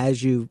don't,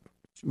 as you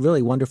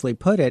really wonderfully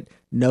put it,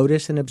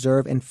 notice and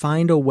observe and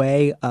find a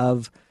way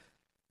of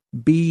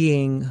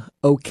being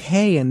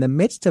okay in the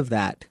midst of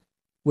that,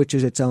 which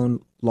is its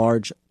own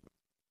large,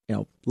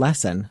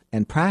 lesson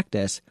and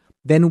practice,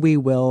 then we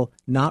will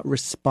not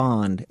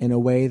respond in a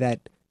way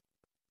that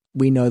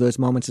we know those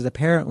moments as a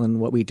parent when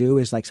what we do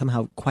is like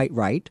somehow quite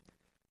right.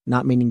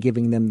 Not meaning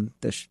giving them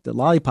the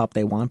lollipop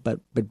they want,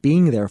 but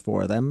being there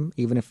for them,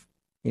 even if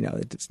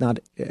it's not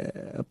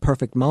a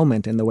perfect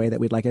moment in the way that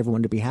we'd like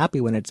everyone to be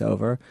happy when it's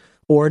over,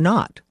 or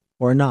not.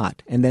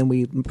 And then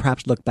we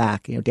perhaps look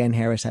back. Dan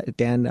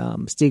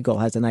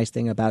Stiegel has a nice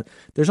thing about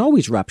there's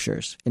always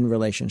ruptures in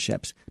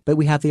relationships, but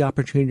we have the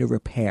opportunity to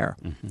repair.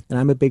 And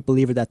I'm a big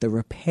believer that the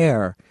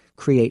repair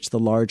creates the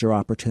larger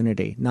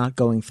opportunity, not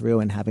going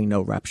through and having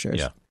no ruptures.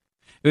 Yeah,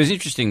 it was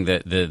interesting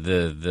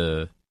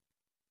that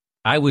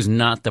I was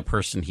not the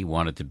person he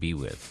wanted to be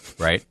with,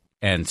 right?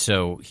 And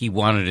so he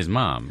wanted his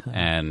mom.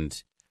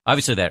 And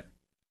obviously that,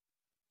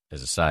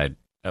 as a side,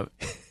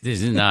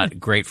 this is not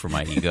great for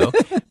my ego.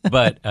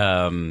 But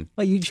well,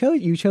 you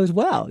chose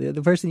well.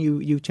 The person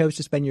you chose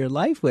to spend your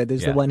life with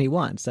is the one he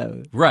wants.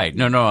 So right.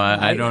 No,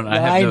 I don't. I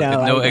have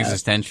no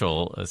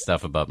existential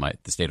stuff about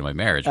the state of my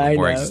marriage, but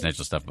more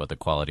existential stuff about the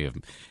quality of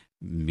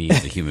me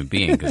as a human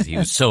being, because he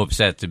was so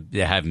upset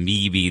to have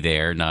me be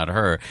there, not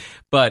her.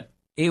 But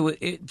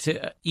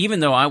even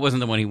though I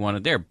wasn't the one he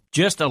wanted there,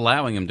 just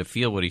allowing him to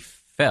feel what he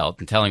felt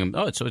and telling him,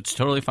 it's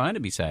totally fine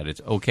to be sad.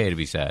 It's okay to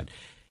be sad.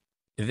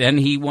 Then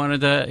he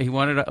wanted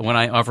when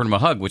I offered him a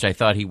hug, which I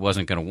thought he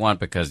wasn't going to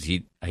want because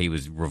he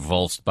was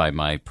revulsed by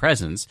my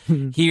presence.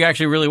 He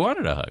actually really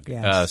wanted a hug.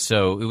 Yes.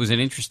 So it was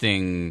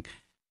interesting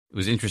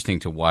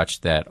to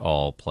watch that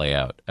all play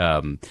out.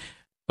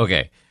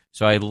 Okay.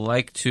 So I'd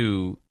like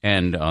to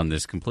end on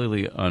this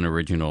completely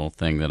unoriginal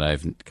thing that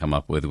I've come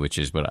up with, which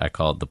is what I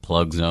call the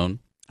plug zone.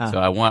 So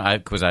I want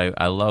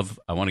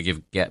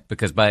to get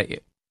because by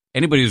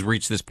anybody who's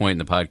reached this point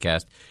in the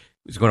podcast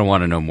is going to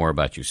want to know more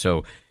about you.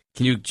 So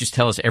can you just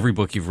tell us every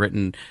book you've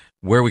written,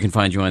 where we can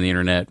find you on the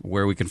internet,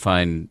 where we can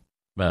find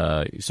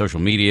social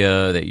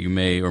media that you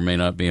may or may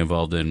not be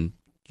involved in?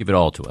 Give it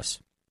all to us.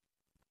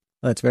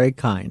 Well, that's very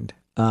kind.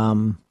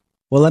 Well,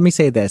 let me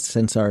say this,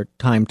 since our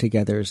time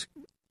together is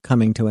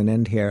coming to an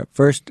end here.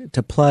 First,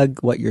 to plug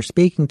what you're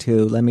speaking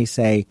to, let me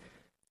say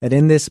that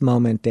in this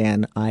moment,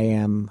 Dan, I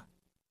am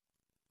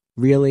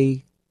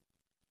really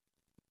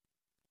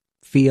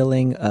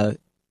feeling a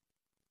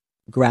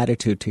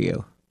gratitude to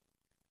you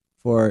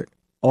for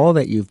all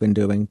that you've been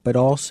doing, but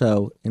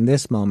also in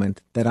this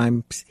moment that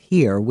I'm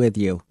here with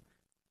you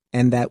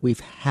and that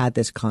we've had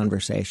this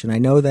conversation. I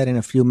know that in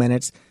a few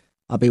minutes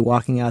I'll be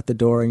walking out the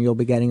door and you'll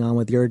be getting on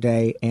with your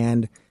day,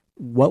 and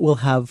what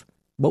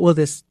will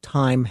this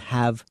time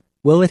have?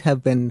 Will it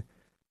have been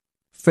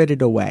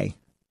frittered away?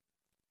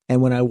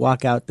 And when I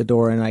walk out the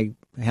door and I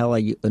hail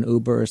an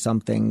Uber or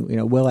something,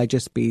 will I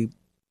just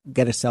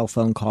get a cell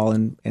phone call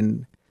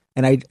and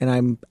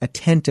I'm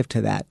attentive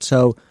to that.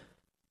 So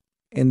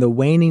in the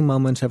waning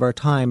moments of our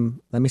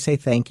time, let me say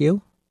thank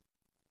you.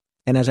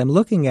 And as I'm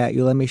looking at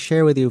you, let me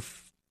share with you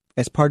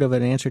as part of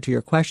an answer to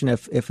your question,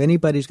 if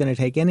anybody's going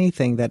to take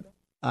anything that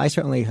I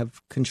certainly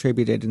have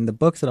contributed in the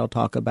books that I'll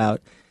talk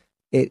about,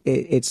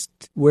 it's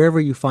wherever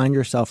you find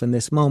yourself in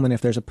this moment,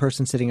 if there's a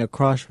person sitting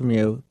across from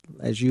you,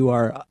 as you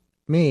are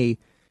me,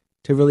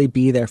 to really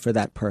be there for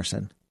that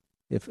person.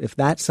 If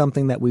that's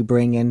something that we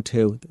bring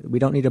into, we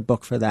don't need a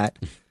book for that.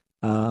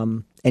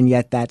 And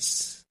yet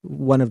that's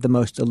one of the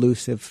most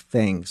elusive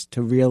things,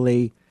 to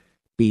really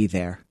be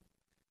there.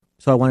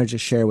 So I wanted to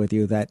share with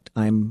you that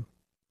I'm,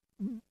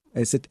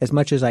 as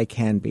much as I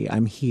can be,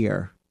 I'm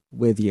here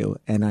with you,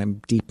 and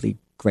I'm deeply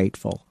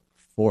grateful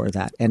for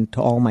that. And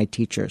to all my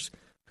teachers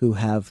who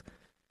have,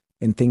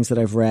 in things that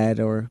I've read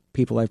or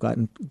people I've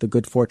gotten the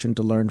good fortune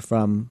to learn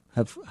from,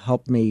 have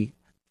helped me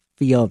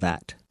feel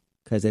that,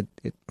 because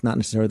it's not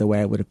necessarily the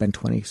way I would have been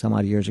 20 some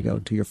odd years ago,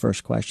 to your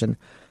first question.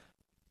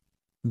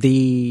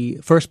 The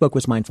first book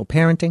was Mindful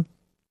Parenting.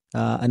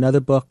 Another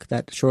book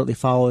that shortly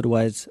followed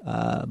was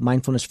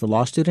Mindfulness for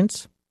Law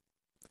Students.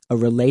 A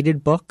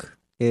related book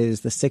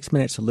is The 6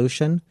 Minute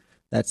Solution.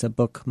 That's a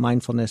book,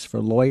 Mindfulness for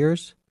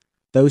Lawyers.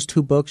 Those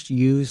two books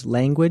use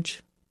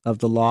language of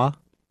the law,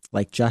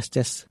 like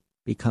justice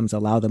becomes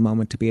allow the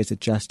moment to be as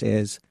it just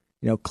is.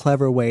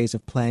 Clever ways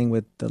of playing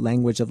with the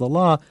language of the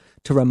law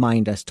to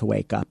remind us to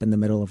wake up in the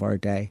middle of our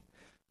day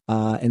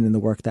and in the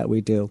work that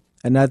we do.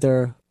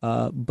 Another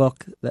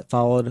book that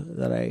followed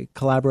that I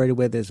collaborated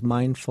with is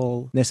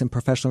Mindfulness and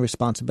Professional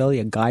Responsibility,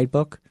 a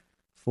guidebook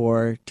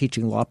for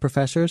teaching law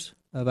professors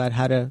about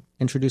how to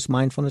introduce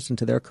mindfulness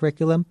into their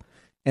curriculum.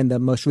 And the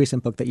most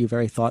recent book that you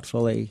very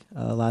thoughtfully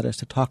allowed us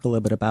to talk a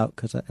little bit about,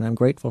 and I'm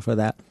grateful for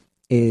that,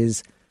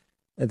 is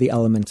The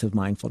Elements of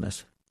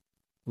Mindfulness,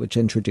 which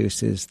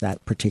introduces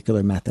that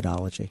particular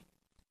methodology.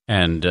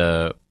 And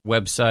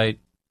website,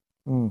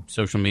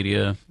 social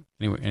media,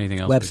 anything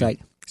else? Website.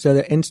 So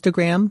the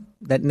Instagram,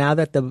 that now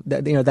that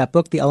that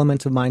book, The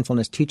Elements of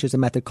Mindfulness, teaches a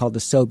method called the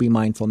So Be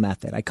Mindful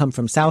method. I come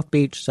from South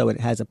Beach, so it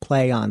has a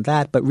play on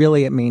that, but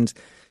really it means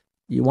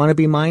you want to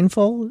be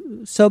mindful,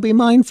 so be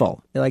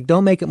mindful.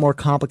 Don't make it more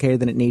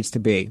complicated than it needs to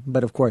be.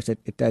 But of course,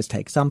 it does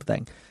take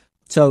something.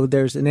 So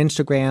there's an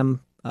Instagram,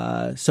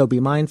 So Be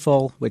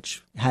Mindful,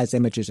 which has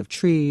images of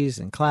trees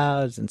and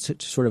clouds and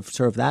sort of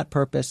serve that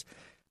purpose.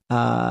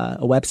 A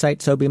website,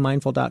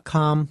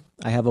 sobemindful.com.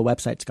 I have a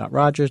website,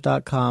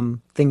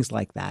 scottrogers.com, things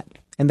like that.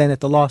 And then at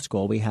the law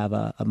school, we have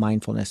a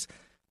mindfulness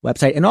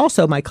website. And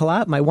also my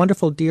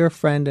wonderful dear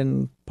friend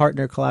and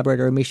partner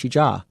collaborator, Amishi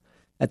Jha,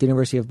 at the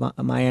University of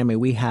Miami,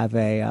 we have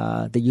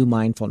the U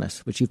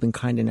Mindfulness, which you've been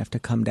kind enough to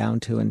come down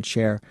to and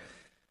share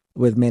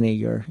with many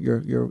your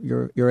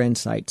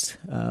insights.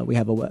 We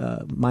have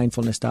a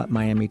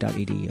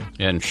mindfulness.miami.edu.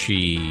 And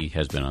she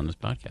has been on this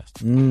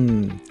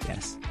podcast.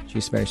 Yes,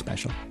 she's very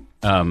special.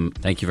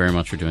 Thank you very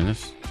much for doing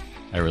this.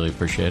 I really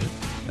appreciate it.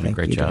 Been a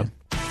great job. Dan.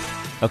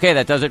 Okay,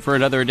 that does it for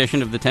another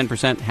edition of the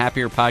 10%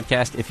 Happier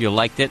podcast. If you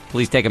liked it,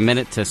 please take a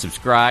minute to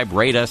subscribe,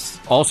 rate us.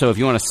 Also, if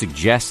you want to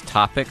suggest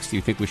topics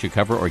you think we should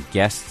cover or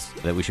guests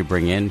that we should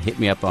bring in, hit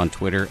me up on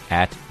Twitter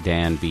at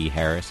Dan B.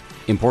 Harris.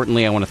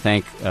 Importantly, I want to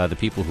thank the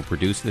people who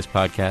produce this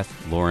podcast,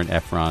 Lauren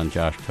Efron,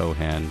 Josh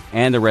Cohan,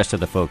 and the rest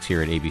of the folks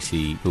here at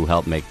ABC who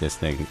help make this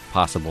thing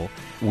possible.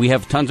 We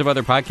have tons of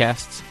other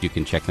podcasts. You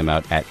can check them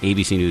out at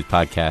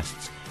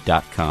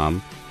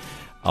abcnewspodcasts.com.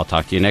 I'll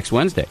talk to you next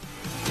Wednesday.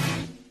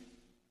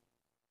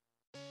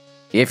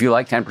 If you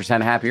like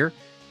 10% Happier,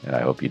 and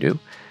I hope you do,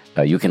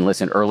 you can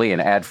listen early and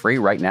ad-free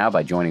right now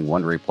by joining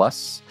Wondery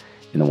Plus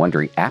in the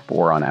Wondery app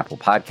or on Apple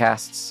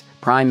Podcasts.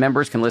 Prime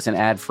members can listen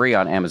ad-free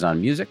on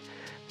Amazon Music.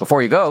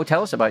 Before you go,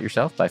 tell us about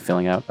yourself by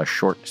filling out a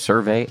short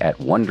survey at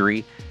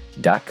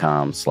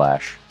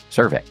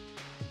Wondery.com/survey.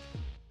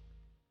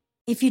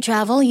 If you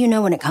travel, you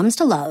know when it comes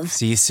to love.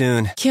 See you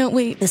soon. Can't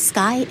wait. The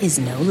sky is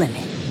no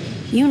limit.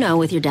 You know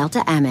with your Delta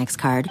Amex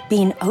card,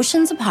 being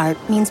oceans apart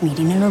means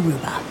meeting in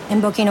Aruba.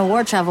 And booking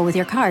award travel with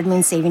your card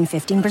means saving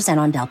 15%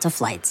 on Delta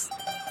flights.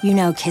 You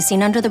know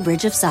kissing under the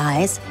bridge of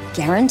sighs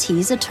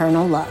guarantees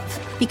eternal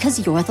love.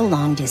 Because you're the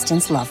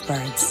long-distance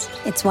lovebirds.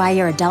 It's why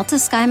you're a Delta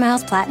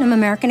SkyMiles Platinum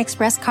American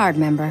Express card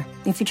member.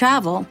 If you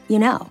travel, you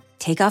know.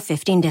 Take off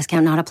 15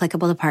 discount not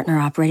applicable to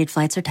partner-operated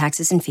flights or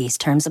taxes and fees.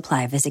 Terms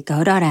apply. Visit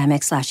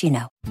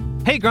go.amex/you-know.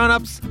 Hey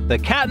grown-ups, the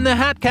Cat in the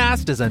Hat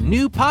Cast is a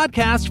new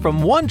podcast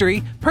from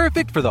Wondery,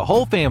 perfect for the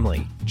whole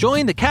family.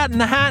 Join the Cat in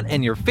the Hat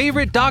and your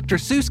favorite Dr.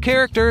 Seuss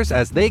characters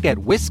as they get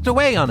whisked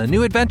away on a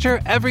new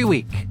adventure every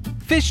week.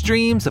 Fish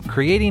dreams of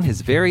creating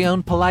his very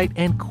own polite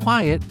and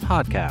quiet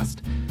podcast.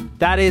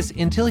 That is,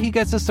 until he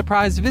gets a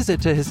surprise visit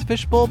to his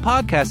Fishbowl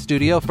podcast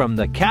studio from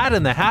the Cat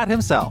in the Hat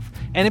himself.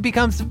 And it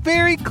becomes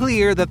very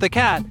clear that the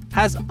cat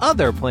has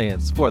other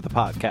plans for the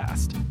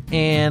podcast.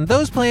 And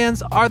those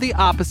plans are the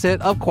opposite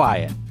of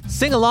quiet.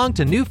 Sing along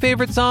to new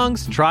favorite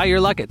songs, try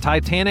your luck at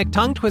Titanic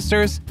tongue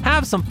twisters,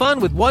 have some fun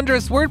with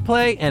wondrous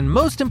wordplay, and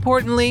most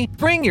importantly,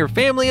 bring your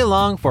family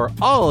along for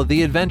all of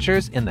the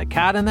adventures in the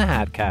Cat in the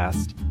Hat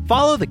Cast.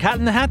 Follow the Cat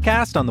in the Hat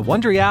Cast on the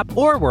Wondery app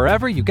or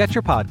wherever you get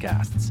your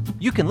podcasts.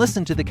 You can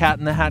listen to the Cat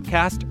in the Hat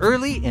Cast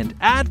early and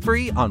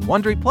ad-free on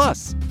Wondery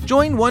Plus.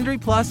 Join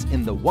Wondery Plus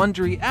in the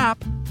Wondery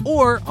app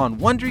or on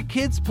Wondery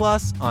Kids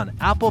Plus on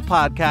Apple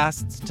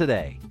Podcasts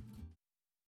today.